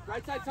box.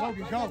 Right side top.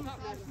 Logan, Right go. side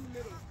top,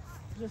 Madden.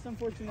 Just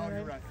unfortunate, Oh, you're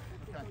right? right.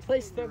 Okay.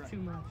 Play stuck too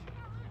much.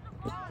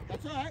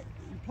 That's all right.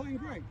 You're playing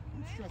great.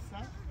 Don't stress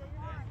that.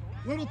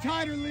 Little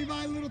tighter,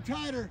 Levi, little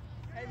tighter.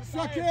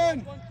 Suck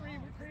in.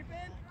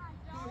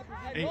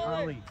 Hey,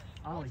 Ollie,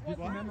 just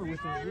remember with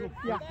those little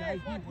Yeah. guys,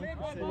 he wants to sit him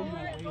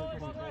away as much as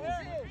possible,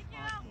 okay?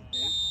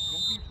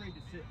 Don't be afraid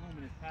to sit home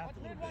in his path a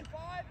little bit.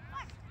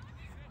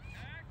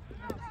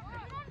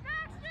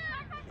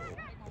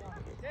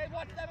 Dave,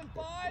 watch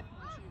 7-5.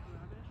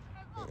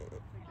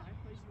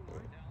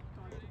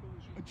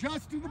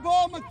 Adjust to the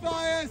ball,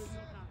 Matthias.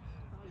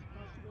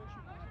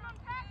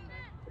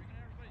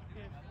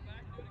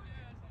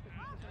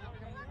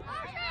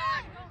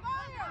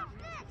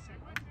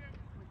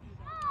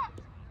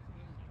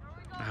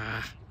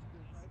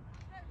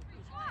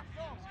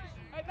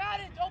 Hey,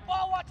 Madden, don't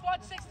ball watch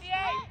 168.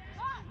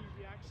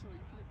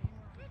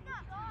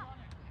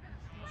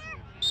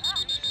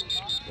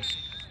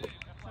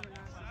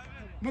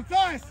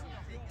 Matthias,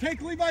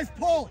 take Levi's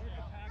pull.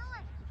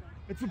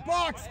 It's a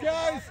box,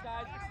 guys.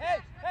 Hey,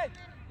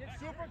 get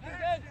super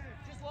good.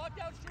 Just lock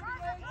down shooting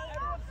range.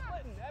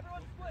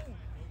 Everyone's splitting.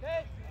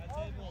 Okay?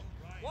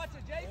 Watch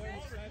it, Jason.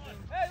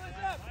 Hey,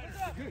 listen up.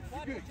 Good,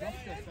 Watch good. it, Don't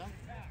Jason. stress that.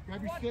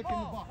 Grab your Watch stick in the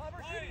ball. box.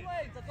 Cover shooting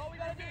lanes. That's all we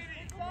gotta do.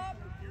 Stick stop.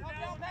 Knock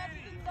down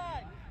passes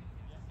inside.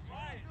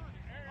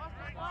 Ball's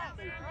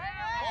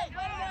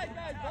bottom right,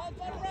 guys. Ball's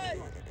bottom right.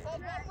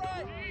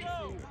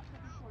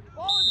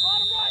 Ball is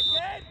bottom right,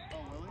 Gabe.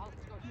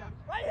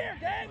 Right here,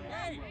 Gabe.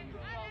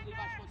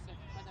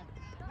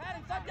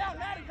 Madden, cut down.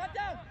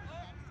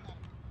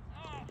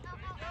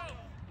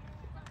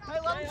 Hey,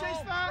 let him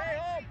chase that.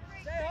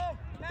 Stay home.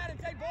 Madden,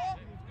 take ball.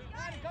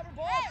 Madden, cover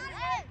ball.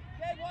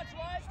 Gabe, watch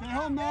right. Stay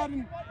home,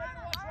 Madden. Watch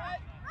right.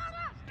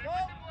 Go.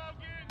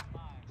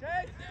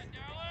 Chase.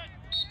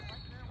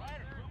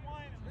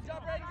 Good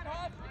job, Brady. Good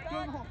hop. Go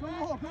to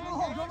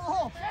the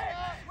hole.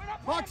 We're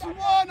not Box playing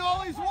and one,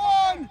 Ollie's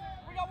one.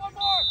 We got one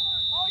more.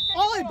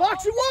 Ollie,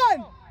 box you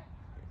one.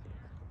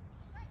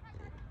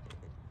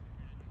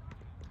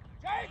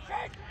 Chase.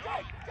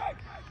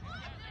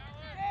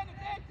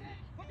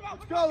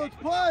 Let's go, let's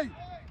play.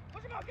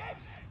 Push him out, Gabe.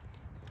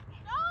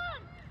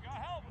 Got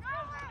help. All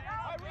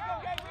right,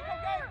 Rico, Gabe.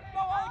 Go,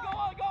 Ollie.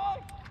 Good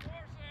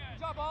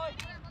job, Ollie.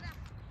 Get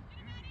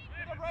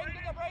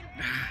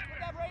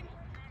that, Brayden.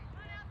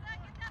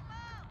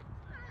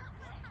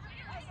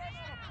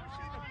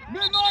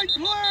 Midline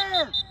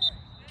clear.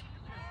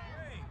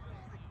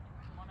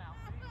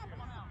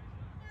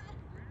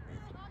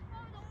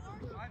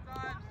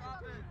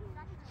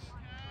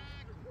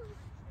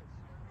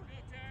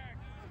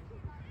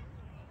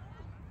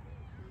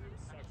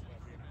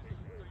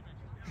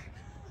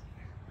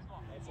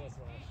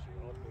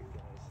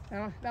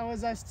 That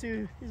was us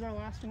too. He's our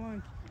last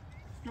one.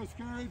 Let's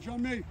go, Scourge,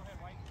 on me.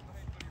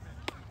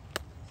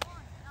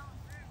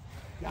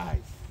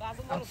 Guys,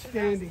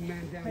 outstanding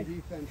man-down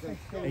defense.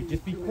 Hey,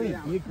 just be clean.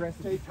 Be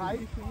aggressive. Stay tight.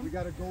 We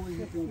got a goalie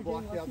who can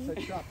block the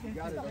outside shot. You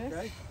got it,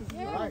 okay?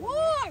 All right.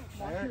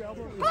 There. Ready?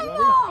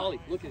 Ollie,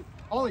 look at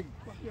Ollie.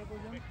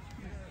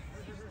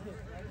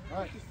 All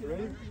right,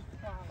 ready?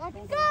 Let's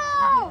You're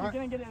go!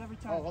 gonna get it every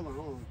time. Oh, hold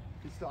on.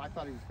 I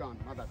thought he was gone.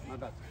 My bad.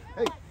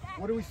 Hey,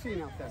 what are we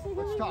seeing out there?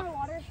 Let's talk.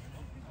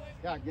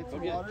 Yeah, get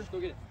some water. it. Go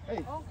get it.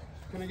 Hey,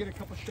 can I get a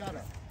couple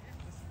shout-outs?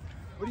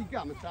 What do you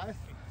got, Matthias?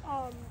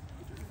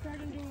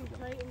 Starting doing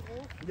great in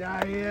goal.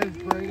 Yeah, he is,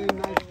 Brayden.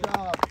 Nice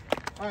job.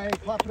 All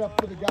right, clap it up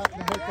for the guy in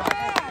the haircut.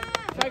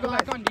 Should I go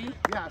back on D?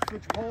 Yeah,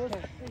 switch poles.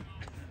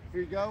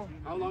 Here you go.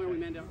 How long are we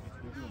man down?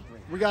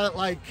 We got it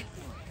like,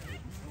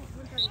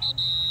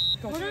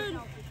 Dude,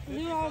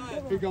 here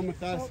you go,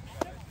 Matthias.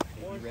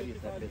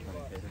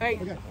 Hey,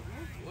 Okay.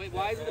 wait,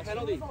 why is it a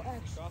penalty?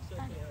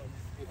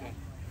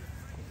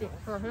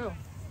 For who?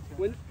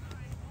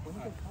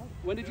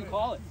 When did you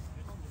call it?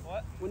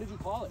 What? When did you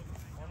call it?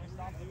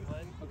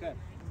 Okay.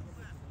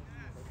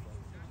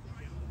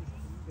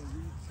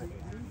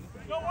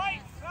 Go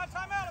right. Not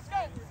timeout. Let's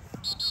go.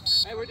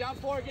 Hey, we're down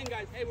 4 again,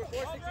 guys. Hey, we're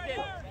 4-6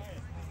 again.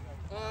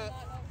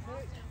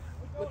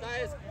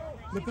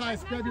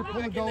 Matthias, grab your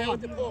pole and go on.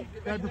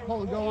 Grab your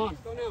pole and go on.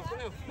 Go now.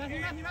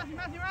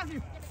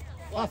 Matthew.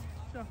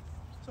 Awesome.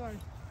 Sorry.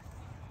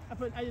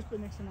 I just put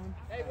Nixon on.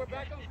 Hey, we're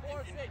back on 4-6,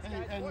 guys.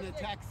 And 4-6. the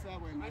attacks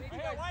that way, I man. need you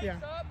guys Yeah.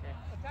 up.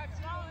 Attack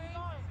shooting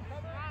lane.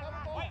 Cover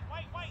ball.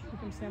 You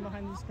can stand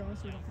behind these guys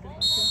so you don't have to go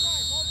back there.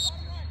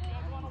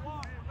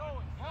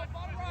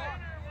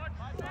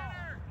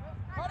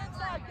 Cut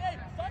inside, Gabe.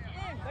 Suck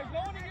in. There's no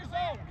one in your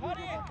zone. Cut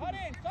in.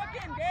 Suck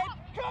in, Gabe.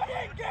 Cut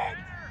in, Gabe.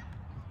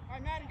 All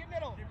right, Madden, get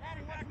middle.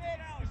 Madden, watch mid.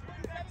 You're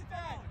splitting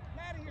 7-5.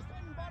 Madden, you're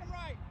splitting bottom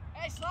right.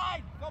 Hey,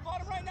 slide. Go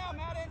bottom right now,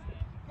 Madden.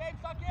 Gabe,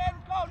 suck in.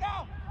 Go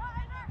now.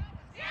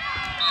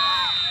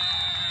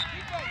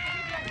 Keep going.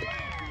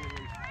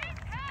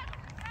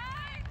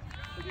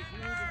 So this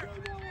needs to go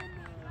now on,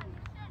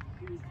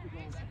 he needs to go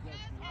on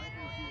suggestion, right?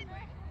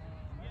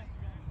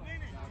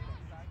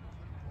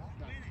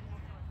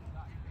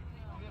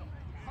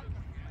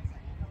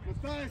 Let's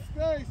Matthias,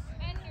 face.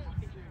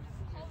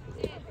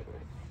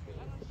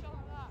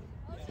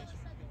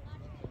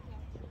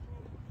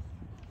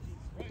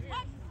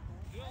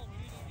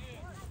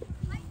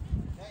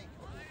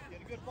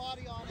 Get a good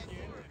body on it.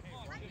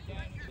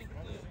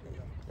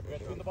 You got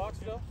two in the box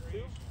still?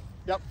 Two?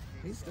 Yep.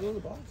 He's still in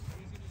the box.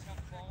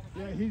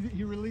 Yeah,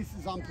 he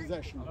releases on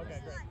possession. Okay,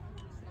 great.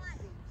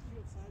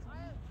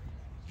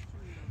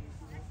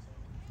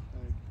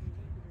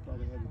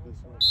 Probably headed this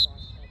way.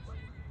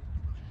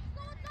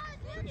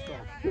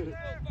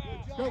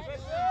 Go.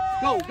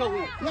 Go, go,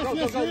 Levi. Yes, Go,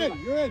 yes, go, you're Levi.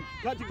 in. You're in.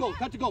 Cut to goal,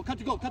 cut to goal, cut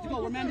to goal, cut to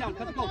goal. We're man down.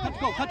 Cut to goal, cut to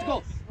goal, cut to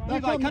goal, cut to goal. Back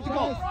Levi, on, cut to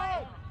goal.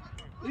 Matthias.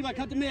 Levi,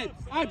 cut to mid.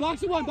 All right,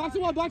 box and one, box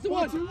and one, box and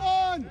one.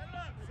 1-2-1.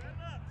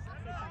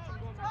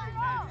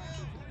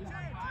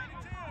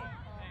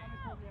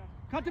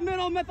 Cut to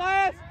middle,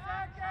 Matthias.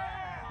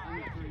 Hold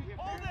it!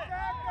 Hold it!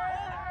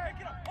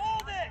 Pick it up!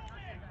 Hold it!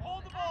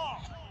 Hold the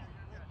ball!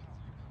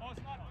 Oh,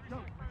 it's not.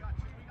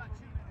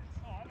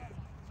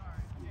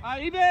 All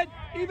right, even.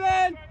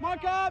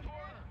 Mark up.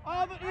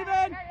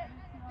 Even.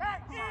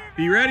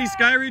 Be ready,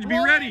 Skyridge, be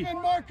ready. And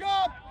mark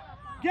up.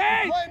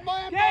 Gabe, Playing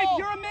man Gabe, ball.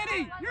 you're a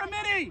mini. You're a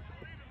mini.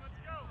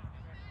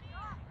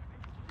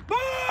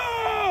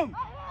 Boom!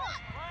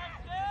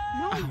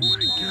 Oh my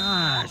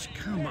gosh,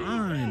 come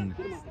on.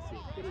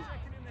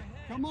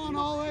 Come on,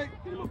 Ollie.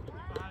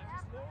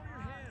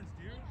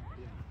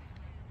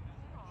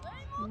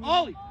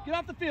 Ollie, get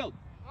off the field.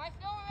 Am I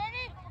still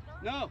ready?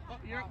 No,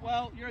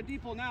 you're a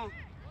depot now.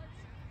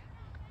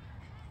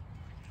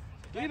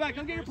 Levi,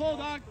 come get your pole,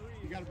 dog.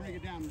 You got to bring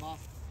it down, boss.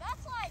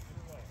 That's like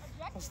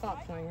I'll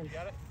stop playing.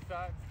 Got it?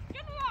 5.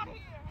 get me out of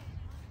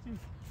here.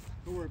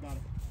 Don't worry about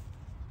it.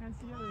 Hands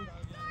together.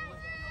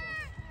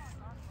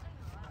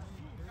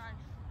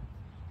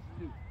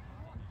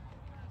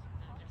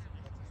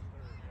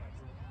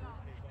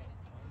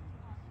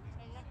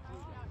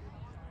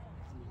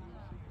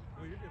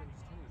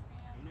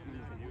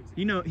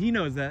 He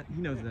knows that.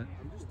 He knows that.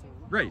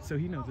 Right, so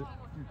he knows it.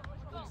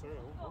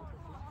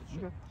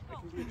 Okay. I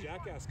can be a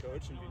jackass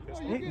coach and be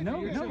pissed off. Hey,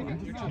 no. You're checking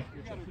I'm your just- team.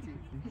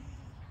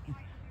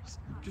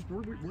 Just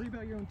worry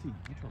about your own team.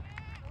 That's all.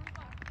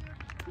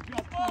 Good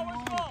job, Ball, come where's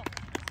on. the ball?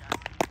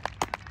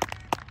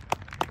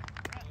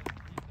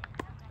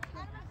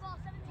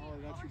 Oh,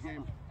 that's your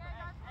game.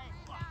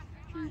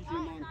 Cheer your team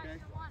on, okay?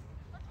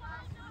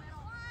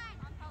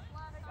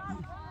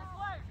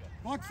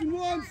 Box and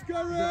one,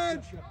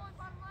 Skyridge.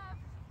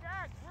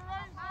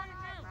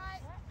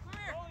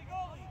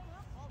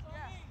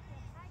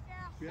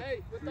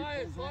 Hey,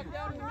 Matthias, walk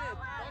down in the mid.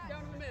 Walk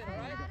down in the mid, all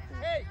right?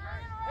 Hey,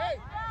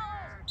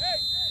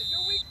 if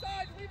you're weak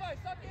side, Levi,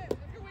 suck in. If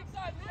you're weak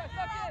side, Levi,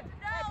 suck in.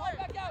 All right, pop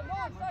back out.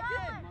 Nolan, suck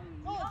in.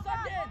 Nolan,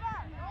 suck in.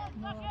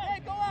 Hey,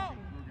 go out.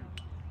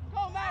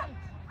 Go, Madden.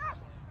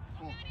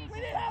 We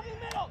need help in the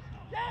middle.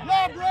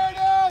 Yeah,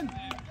 Brayden.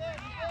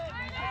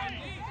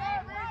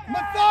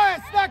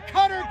 Matthias, that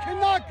cutter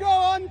cannot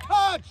go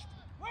untouched.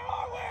 Where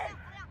are we?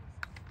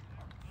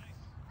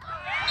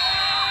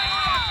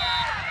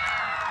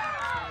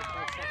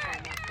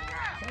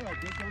 All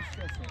right, dude, don't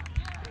stress it.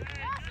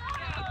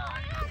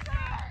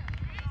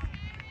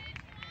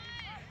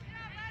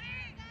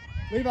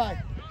 Levi,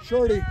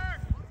 shorty.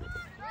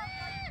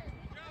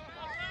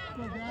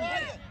 Go,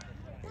 guys.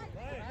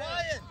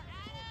 Ryan!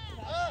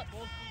 Up!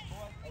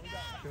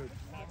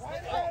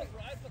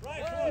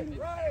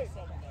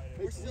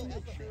 They still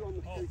make sure on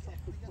the face off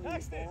the playing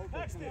Next ball, it, but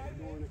next kind it. of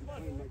ignoring it and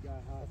playing that guy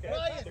high.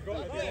 Ryan! They're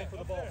going for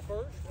the ball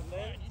first and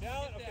then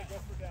Down. Okay, go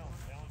for down.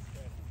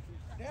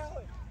 Down.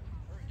 Down!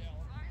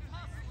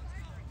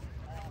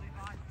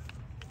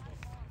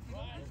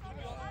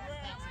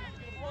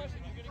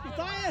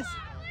 Matthias!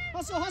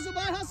 Hustle,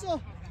 bud,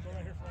 hustle!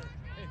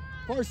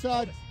 Far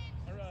side.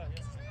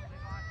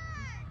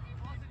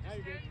 now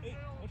you're good. Hey,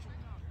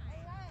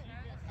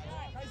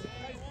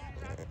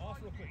 off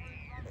real quick.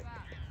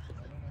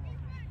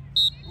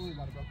 Don't worry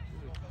about it, bro.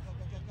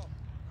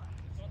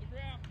 On the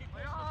ground. Keep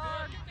pushing.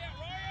 Get that,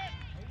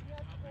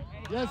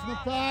 Ryan. Yes,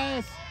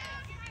 Matthias.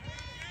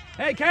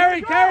 Hey,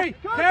 carry. Get that.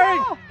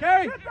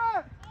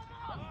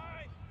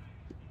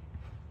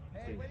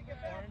 Hey, way to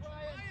get back,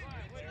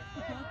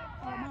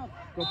 Ryan!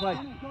 Go play.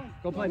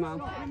 Go play, Mom.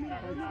 We're on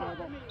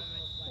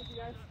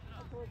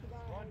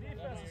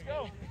defense. Let's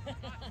go.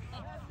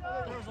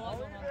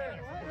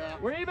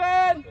 We're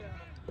even.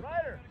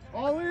 Ryder.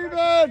 All even.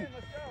 Let's go.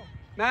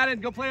 Madden,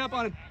 go play up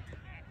on him.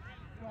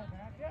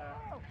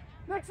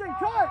 Nixon,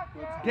 cut!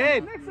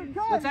 Gabe, Nixon,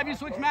 cut! let's have you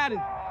switch Madden.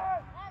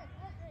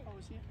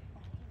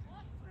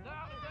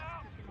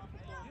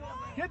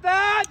 Get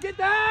that!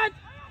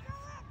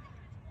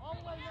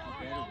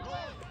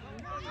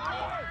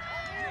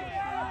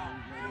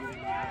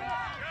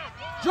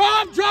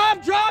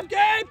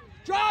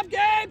 Drop,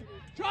 Gabe!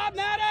 Drop,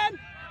 Madden!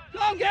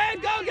 Go,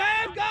 Gabe!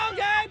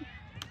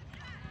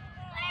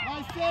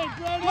 Nice save,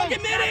 Brayden. Look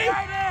at Minnie!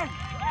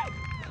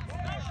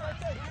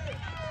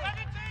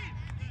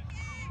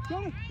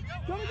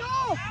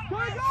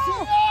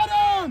 See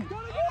Adam!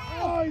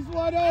 Oh, he's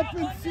wide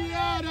open. See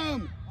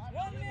Adam.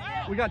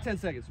 We got 10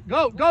 seconds.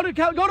 Go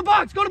to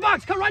box. Go to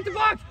box. Come right to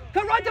box.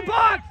 Come right to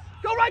box.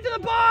 Go right to the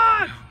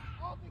box.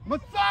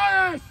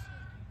 Matthias,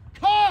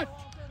 cut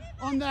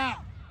on that.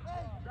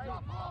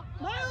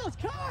 Miles,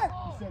 cut!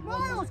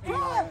 Miles,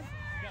 cut!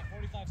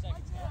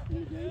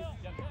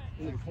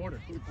 In the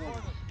quarter. Goose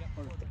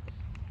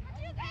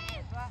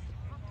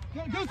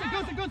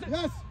it.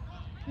 Yes.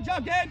 Good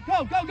job, Gabe. Go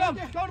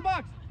to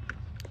box.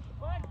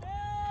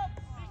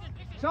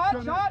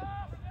 Shot.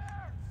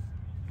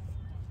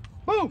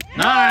 Boom.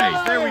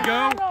 Nice. There we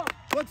go.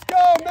 Let's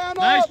go, man.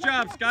 Nice up.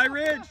 job, Sky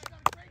Ridge.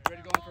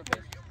 Ready to go in for a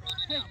pitch?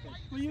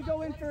 Will you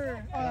go in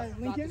for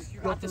Lincoln?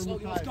 Got this,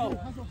 Logan. Let's go.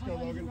 Let's go,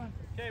 Logan.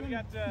 Okay, we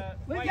got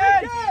Lincoln.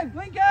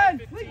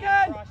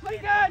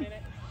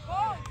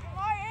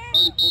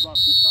 Already pulled off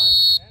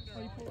Matthias.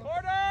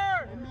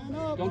 Order! Man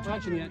up. Don't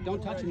touch him yet.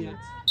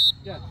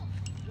 Yeah.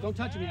 Don't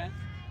touch him yet.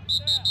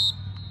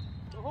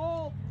 The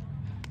hold.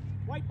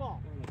 White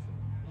ball.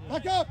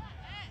 Back up.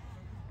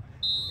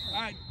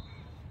 All right.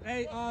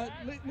 Hey,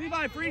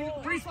 Levi,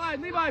 free slide.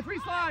 Levi, free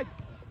slide.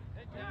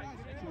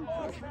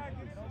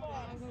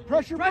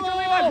 Pressure ball.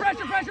 Levi,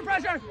 pressure.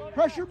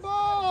 Pressure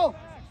ball.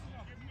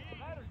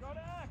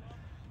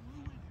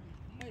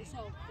 Wait, so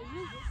is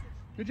this?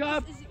 Good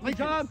job. Good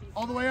job.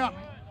 All the way up.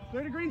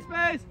 Clear the green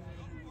space.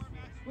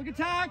 Look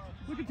attack.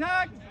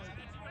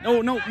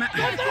 No, Matt.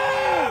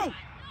 Go!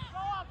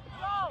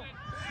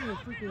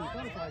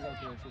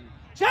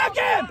 Check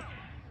him!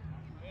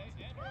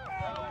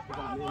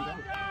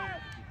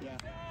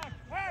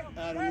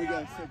 Adam, we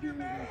got to set the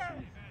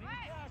innovation.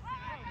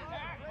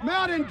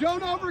 Madden,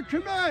 don't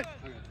overcommit.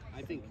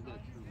 I think that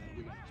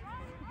we got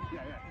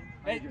Yeah.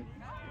 Hey,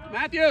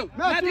 Matthew,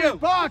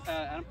 box.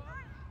 Adam.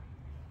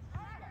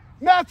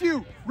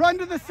 Matthew, run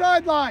to the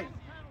sideline.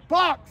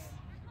 Box.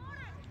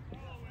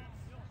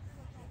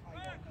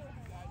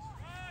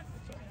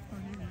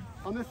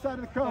 On this side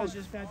of the That cone. was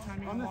just bad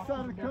timing. On this side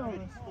of the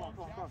cone.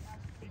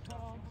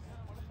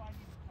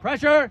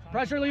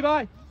 Pressure,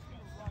 Levi.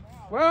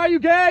 Where are you,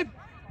 Gabe?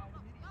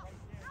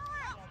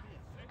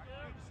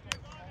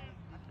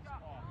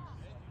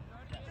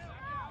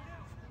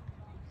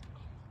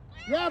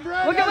 Yeah,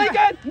 Brandon. Look at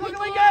Lincoln.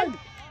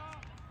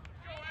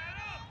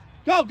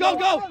 Go.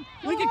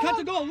 Lincoln, cut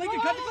the goal. Go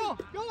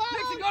out.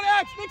 Nixon, go to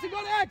X.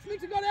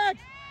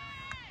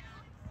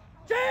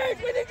 James,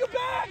 we need you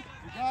back.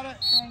 You got it.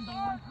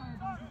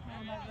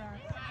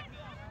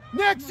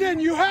 Nixon,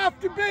 you have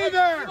to be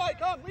there.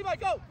 Levi,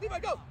 go. We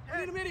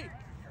need a midi.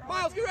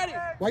 Miles, get ready.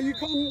 Why are you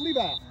calling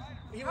Levi?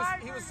 He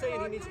was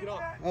saying he needs to get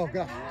off. Oh,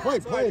 God. Play.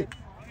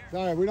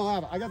 Sorry, we don't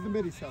have it. I got the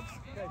midi subs.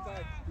 Okay,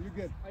 sorry. You're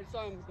good. I just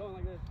saw him going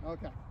like this.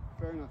 Okay,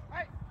 fair enough.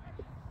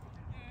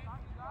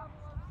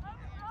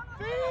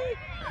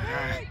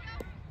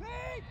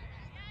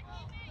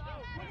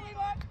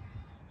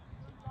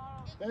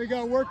 There you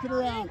go, work it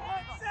around.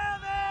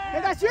 Hey,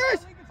 that's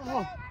yours!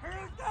 Oh.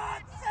 Who's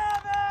got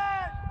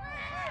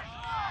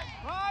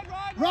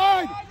 7?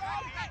 Ride!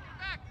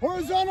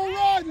 Horizontal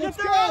ride, let's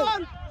Get there, go!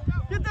 Alan!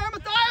 Get there,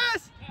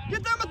 Matthias!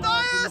 In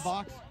the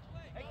box.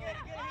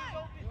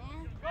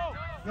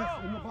 Yes,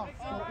 in the box.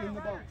 Go in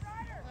the box.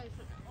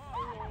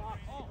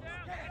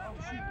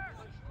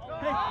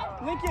 Hey,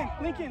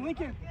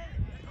 Lincoln.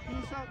 Can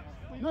you shot?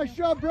 Nice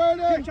shot,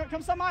 Brady!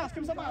 Come some miles.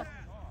 What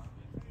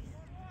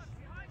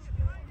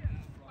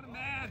a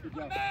man. Good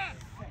job.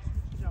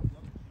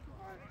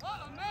 What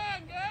a man,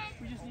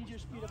 Gabe. We just need your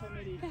speed up at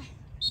midi.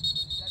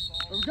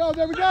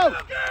 There we go!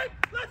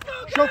 Let's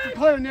go, Show for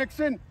clear,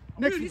 Nixon.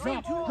 Nixon, Dude,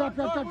 drop. Drop.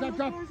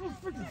 That was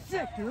freaking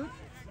sick, dude.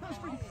 That was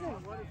freaking sick.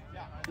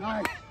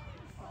 Nice.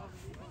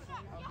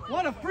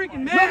 What a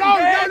freaking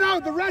man, No,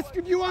 the rest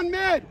of you on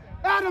mid.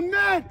 Adam,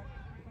 mid.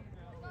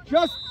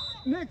 Just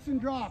Nixon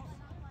drops.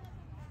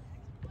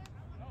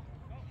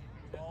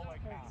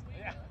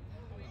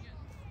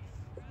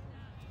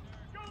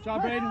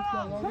 Job, Braden.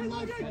 Go, run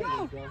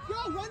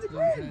the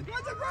green!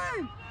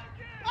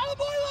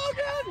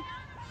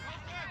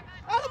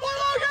 Attaboy,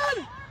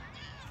 Logan!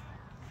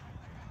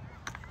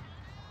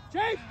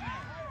 Jake.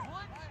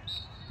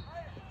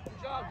 Good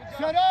job.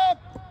 Shut up.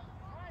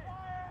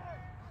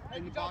 Hey,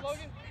 good job,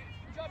 Logan.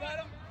 Good job,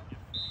 Adam.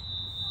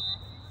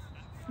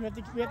 We have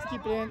to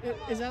keep it in.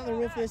 Is that the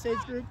rule for this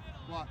age group?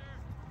 What?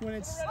 When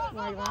it's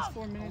like last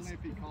 4 minutes? Only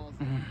if he calls.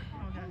 Okay.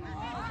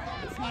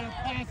 It's not a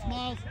pass,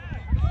 Miles.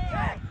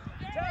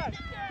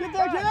 Get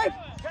there, Gabe!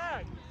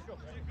 Tag. Go,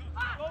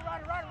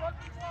 Ryder, run.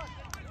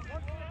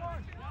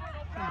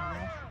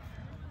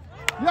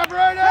 Yeah,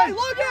 Brady. Hey,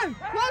 Logan!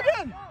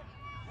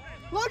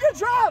 Logan,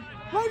 drop!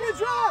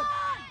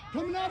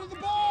 Coming out of the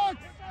box.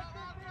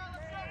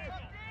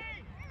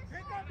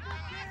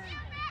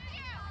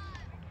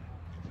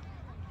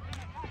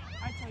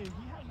 I tell you, he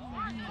had one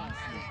of last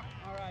year.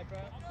 All right, bro.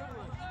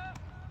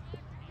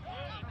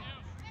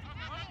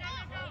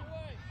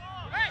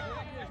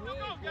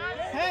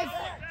 Hey,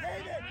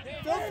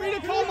 feel free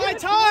to call my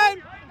time!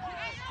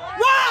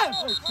 Run!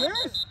 Wait,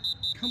 serious?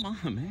 Come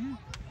on, man.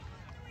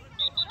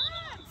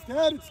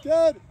 It's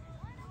good.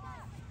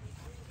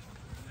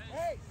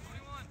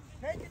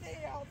 Take a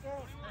knee, Alton.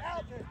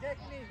 Alton, take a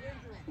knee.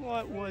 Injury.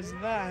 What was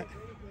that?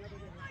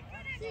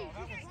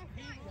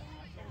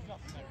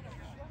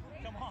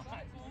 Come on.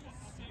 By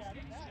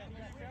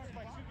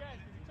 2 guys,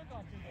 he took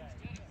on 2 guys.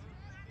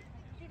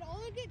 Did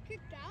Ola get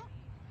kicked out?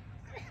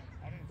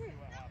 I didn't see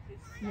what happened.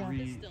 Yeah.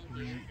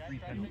 Three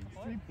penalties.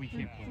 We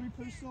can't play. 3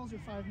 personals or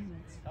 5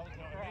 minutes. That was they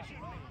should have set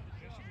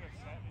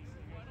me so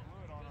you guys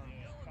threw it on our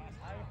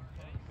fast.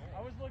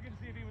 I was looking to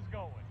see if he was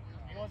going.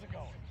 He wasn't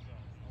going.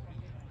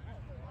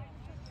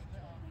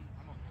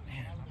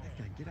 Man, that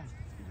guy, get out.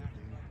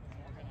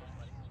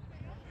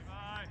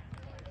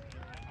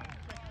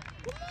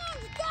 Come on,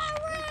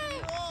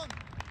 Skyrim!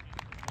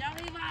 Down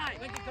Levi!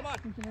 Lincoln, come on!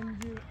 Lincoln, when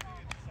you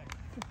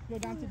go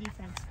down to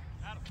defense.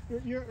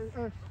 So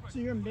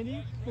you're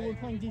midi, but we're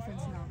playing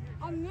defense now.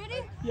 I'm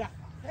ready? Yeah.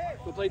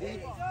 We'll play D. You're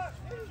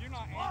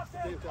not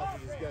Can't talk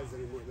to these guys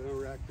anymore. They don't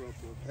react real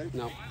cool. Okay?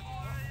 No.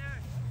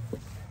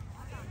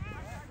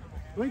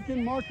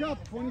 Lincoln, mark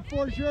up.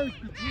 24 is yours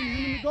between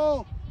him and the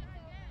goal.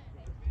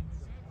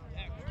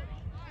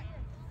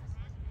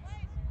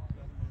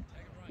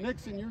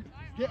 Nixon, you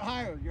get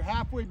higher. You're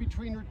halfway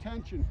between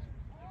retention.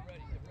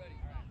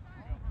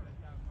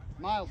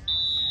 Miles,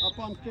 up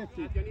on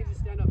 50. You need to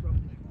stand up, bro.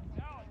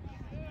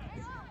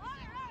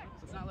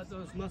 Let's not let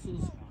those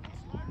muscles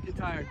get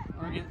tired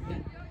or get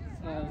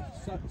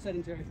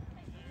sedentary.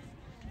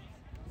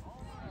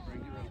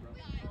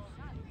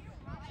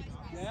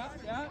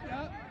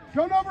 Yeah.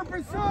 Turn over,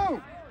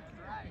 pursue.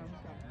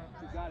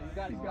 He's got it. He's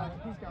got it.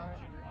 He's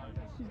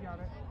got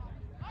it.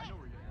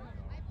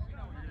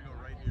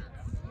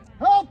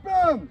 Help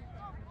him!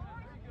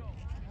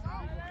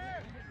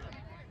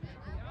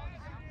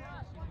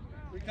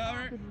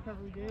 Recover. Good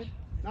recovery, Gabe.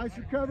 Nice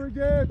recovery,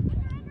 Gabe.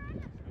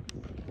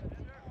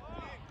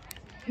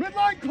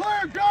 Midline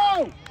clear,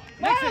 go!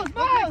 Nixon!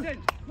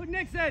 Put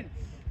Nixon!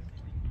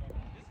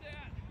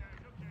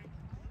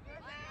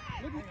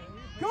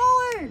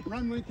 Going!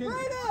 Run, Lincoln.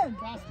 Right in!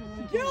 Faster,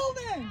 Lincoln.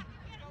 Gilman!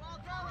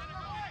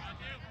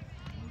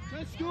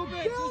 Just scoop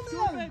it!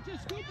 Gilman!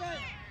 Just scoop it!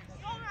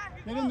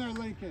 Get in there,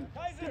 Lincoln.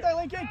 Get there,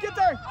 Lincoln! Get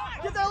there!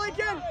 Get there,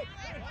 Lincoln!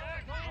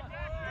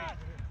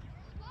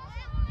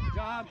 Good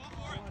job.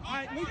 All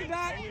right, Lincoln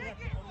back.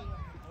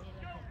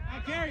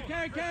 Carry.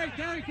 Hey,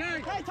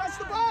 touch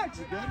the box!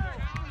 You good?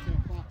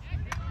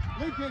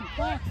 Lincoln,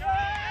 box.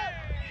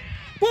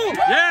 Boom!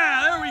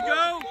 Yeah, there we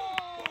go.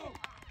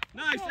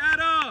 Nice,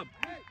 Adam.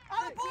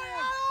 Adam!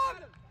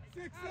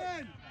 6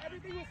 in.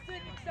 Everything was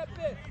sick except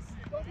this.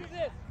 Don't do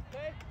this,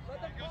 okay? Let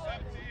them go.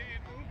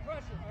 We crush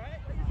it, all right?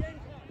 Let your game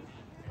come.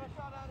 Crush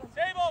out Adam.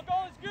 Table,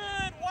 goal is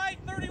good. White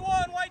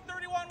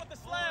 31 with the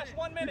slash.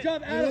 1 minute. Good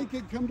job, Hey, Adam.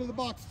 Lincoln, come to the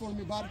box for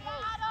me, bud.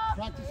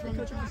 Practice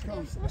running through the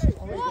cones.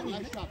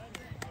 Nice shot.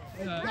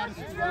 Hey, you got us.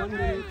 1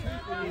 minute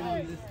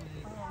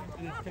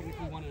and it's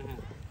technically 1.5.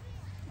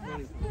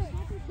 Running.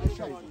 Nice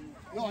shot.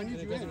 No, I need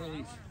It you doesn't in.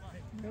 release.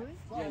 Really?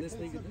 Yeah, this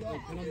thing,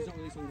 penalties don't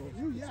release on goals.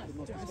 You, yeah.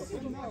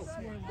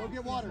 Go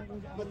get water.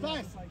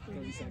 Matthias,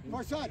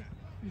 far side.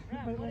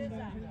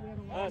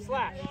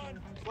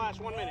 Slash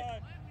 1 minute.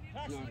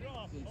 No, it's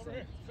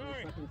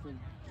prepping for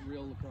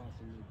real lacrosse.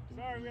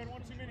 Sorry, we had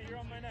 1 too many. You're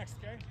on my next,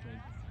 okay?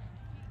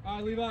 All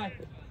right, Levi.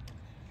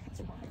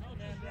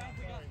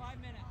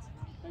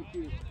 Thank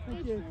you.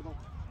 Thank you.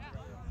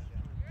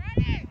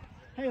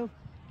 Table. Hey,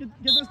 get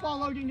this ball,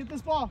 Logan. Get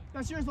this ball.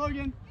 That's yours,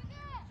 Logan.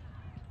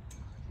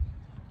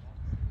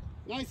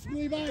 Nice,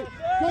 Levi. Go,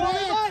 Good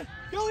Levi! hit.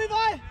 Go,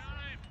 Levi!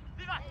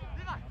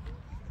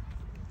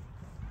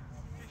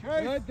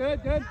 Chase.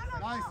 Good.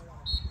 Nice.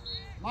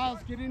 Miles,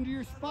 get into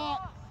your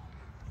spot.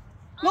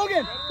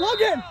 Logan!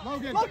 Logan.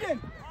 Logan,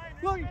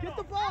 get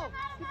the ball!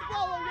 Get the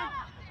ball, Logan!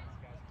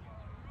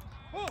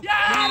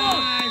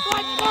 Nice.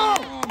 Let's go! You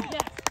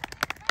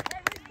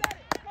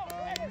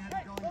had to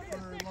go for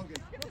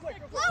Logan.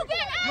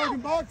 Logan, out! Logan,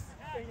 box.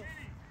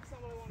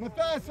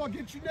 Matthias, I'll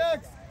get you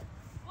next.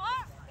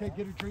 Okay,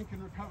 get a drink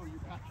and recover. You're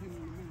back in a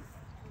minute.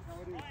 How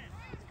it is.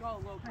 Let's go,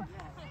 Logan.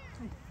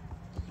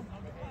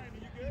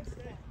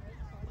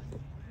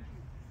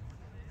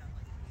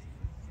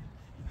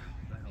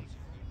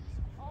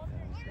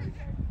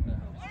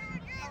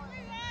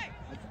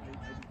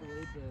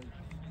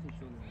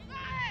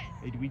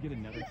 Hey, do we get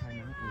another timeout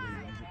or we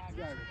use it?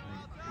 Yeah,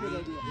 good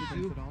idea.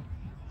 Defense at all?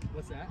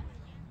 What's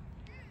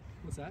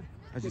that?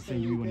 I was just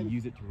saying, do we want to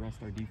use it to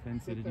rest our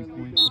defense at any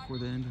point before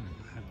the end?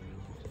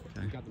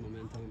 We got the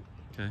momentum.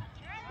 Okay.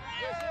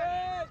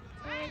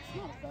 It's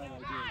not a bad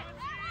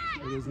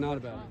idea. It is not a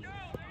bad idea.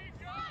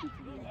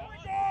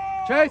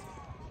 Chase!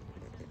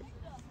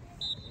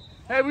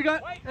 Hey, we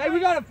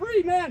got a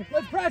free man.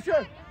 Let's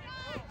pressure.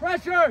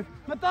 Pressure.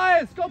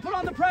 Matthias, go put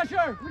on the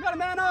pressure. We got a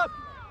man up.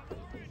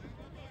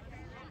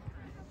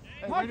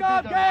 Mark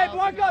up, Gabe.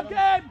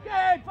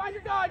 Gabe, find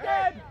your guy,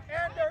 Gabe.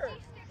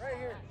 Anders, right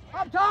here.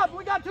 Up top.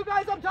 We got 2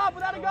 guys up top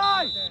without a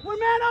guy. We're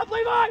man up,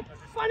 Levi.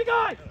 Find a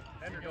guy.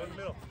 Ender, go in the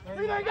middle.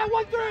 Levi, you got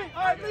 1-3.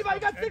 All right, Levi, you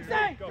got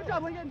 6-8. Good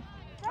job, Lincoln.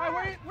 All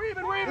right, we're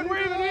even.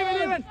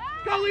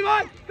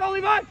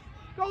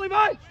 Go,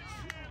 Levi.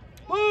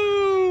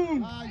 Boom.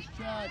 Nice,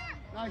 Chad.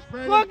 Nice,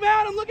 Brandon. Look,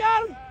 Madam, look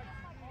at him.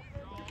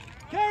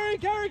 Carry.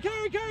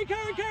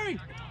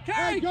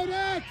 Hey, go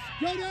next.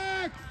 Go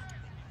next.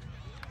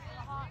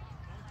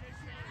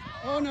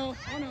 Oh no.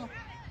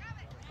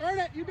 Earn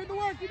it. You did the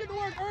work.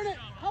 Earn it.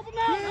 Help him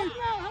out.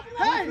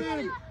 Hey,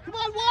 Hey. come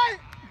on, White.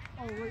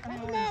 Oh, wait,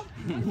 Help him out.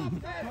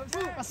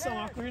 That's so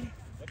awkward.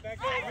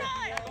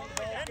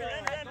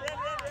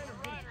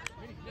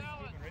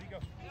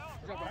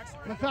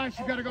 Matthias,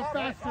 you gotta go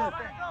faster.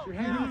 Your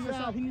hand He needs is a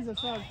sub. out. He needs a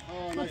sub.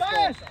 Oh, nice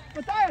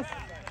Matthias.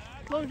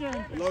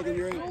 Logan. Logan,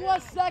 you're in. 2 more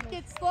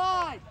seconds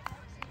slide.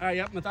 All right,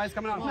 yep, Matthias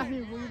coming out.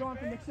 Matthew, were you going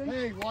for Nixon?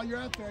 Hey, while you're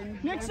out there.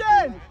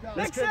 Nixon!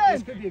 Nice job.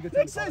 This could be a good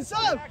time. Nixon,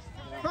 sub!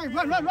 Hey,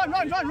 run!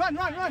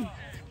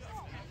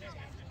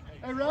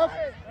 Hey,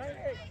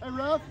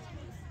 Ruff.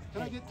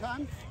 Can I get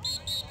time?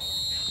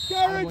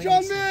 Scourge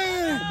on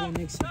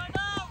me!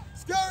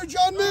 Scourge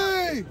on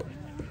me!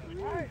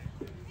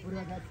 What do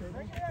I got,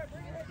 Sable?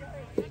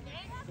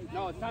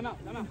 No, it's time out.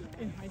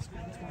 In high school,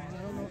 that's why. I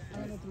don't know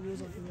what the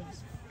rules are for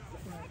this.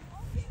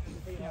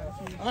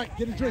 All right,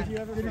 get a drink. If you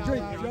ever Get a foul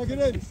drink. out, Y'all get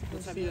in.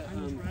 Let's have you,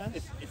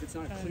 if it's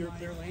not a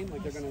clear lane,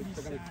 like they're gonna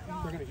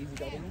easy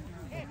double you.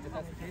 If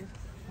that's the case,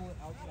 pull it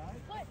outside.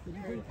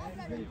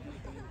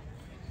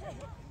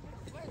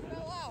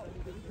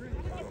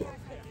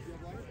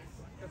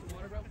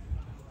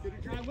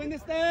 Try to win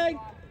this thing.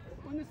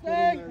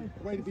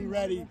 Way to be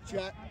ready,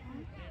 Jack.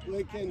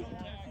 Lincoln.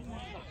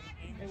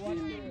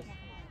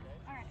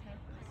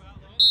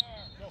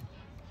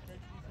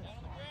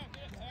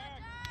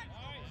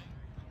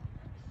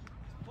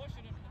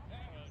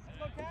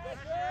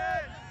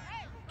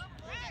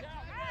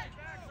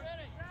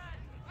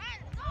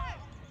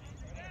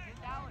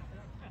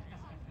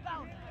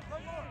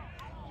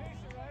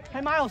 Hey,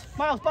 Miles,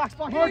 box.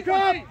 Mark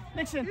up!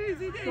 Nixon.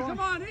 Easy, D. Come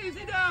on,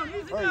 easy down. All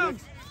right,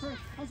 Nix.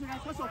 Hustle,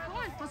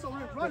 guys, hustle.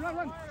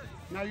 Run.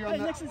 Now you're Hey, on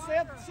that. Nixon, stay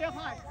up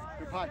high.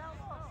 Good pie.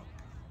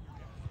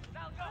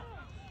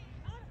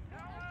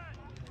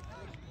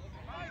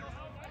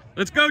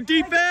 Let's go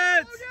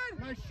defense!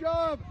 Nice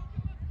shove.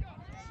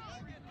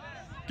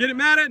 Get it,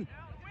 Madden!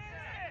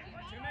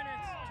 2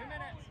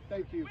 minutes.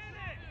 Thank you.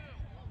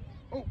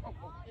 Oh.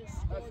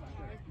 That's not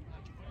good.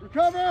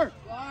 Recover.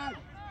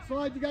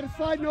 Slide. You got to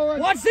slide, Noah.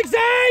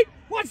 168.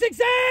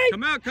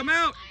 Come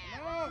out!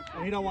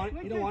 Oh, he don't want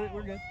it.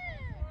 We're good.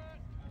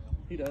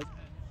 He does.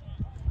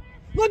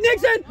 Look,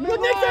 Nixon.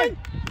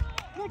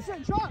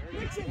 Nixon, drop.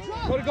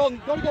 Go to goal.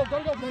 Go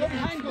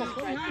behind goal.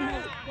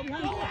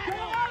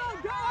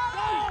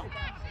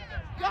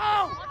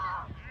 Go.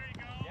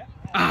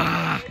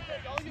 Ah!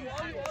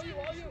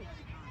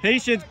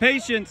 Patience.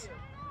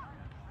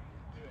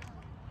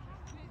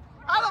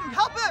 Adam,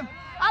 help him.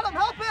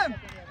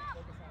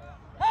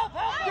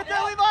 Get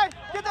there, Levi.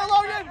 Get there,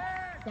 Logan.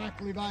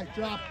 Back, Levi.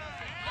 Drop.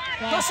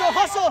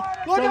 Hustle.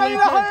 Logan, I need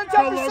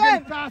Go,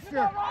 Logan, 110%.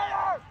 faster.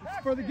 It's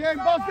for the game.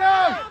 Bust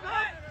down.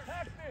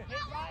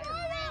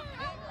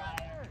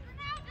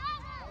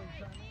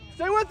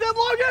 Stay with him,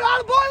 Logan.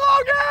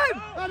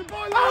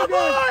 Attaboy,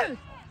 Logan.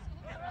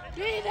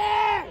 Be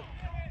there.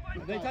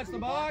 They touch the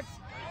box.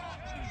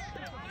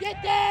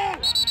 Get there.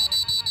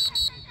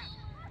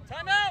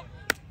 Time out.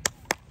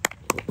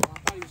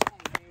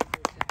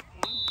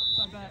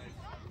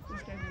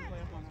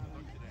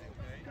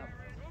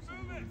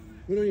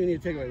 We don't even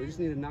need to take away. We just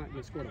need to not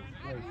get scored on.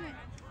 Like,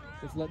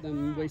 let's let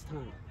them waste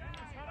time.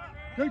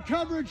 Good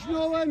coverage,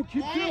 Nolan.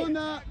 Keep doing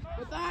that.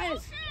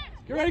 Matthias.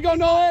 Get ready to go,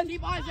 Nolan.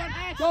 Keep eyes on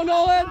X. Go,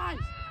 Nolan.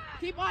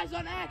 Keep eyes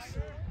on X.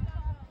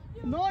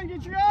 Nolan,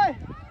 get your eye.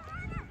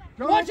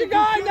 Watch your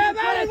guy. That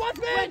man. Watch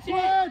me.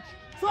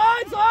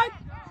 Switch. Slide.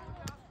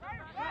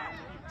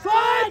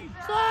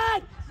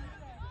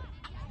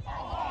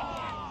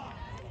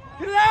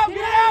 Get it out. Go.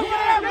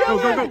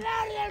 Get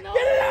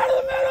it out of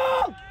the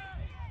middle.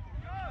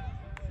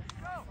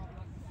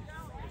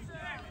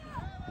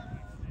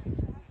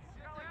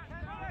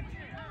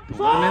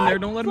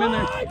 Don't let him in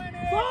there.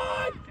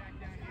 Slide.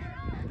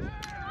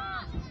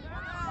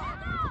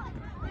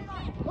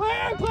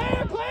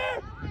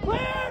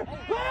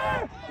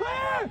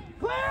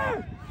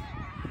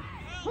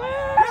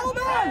 Clear.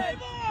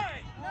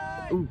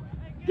 Ooh.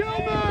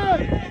 Gilman.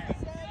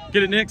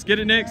 Get it, Nix. Get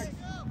it.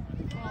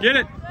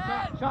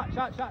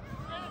 Shot.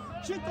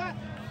 Shoot that.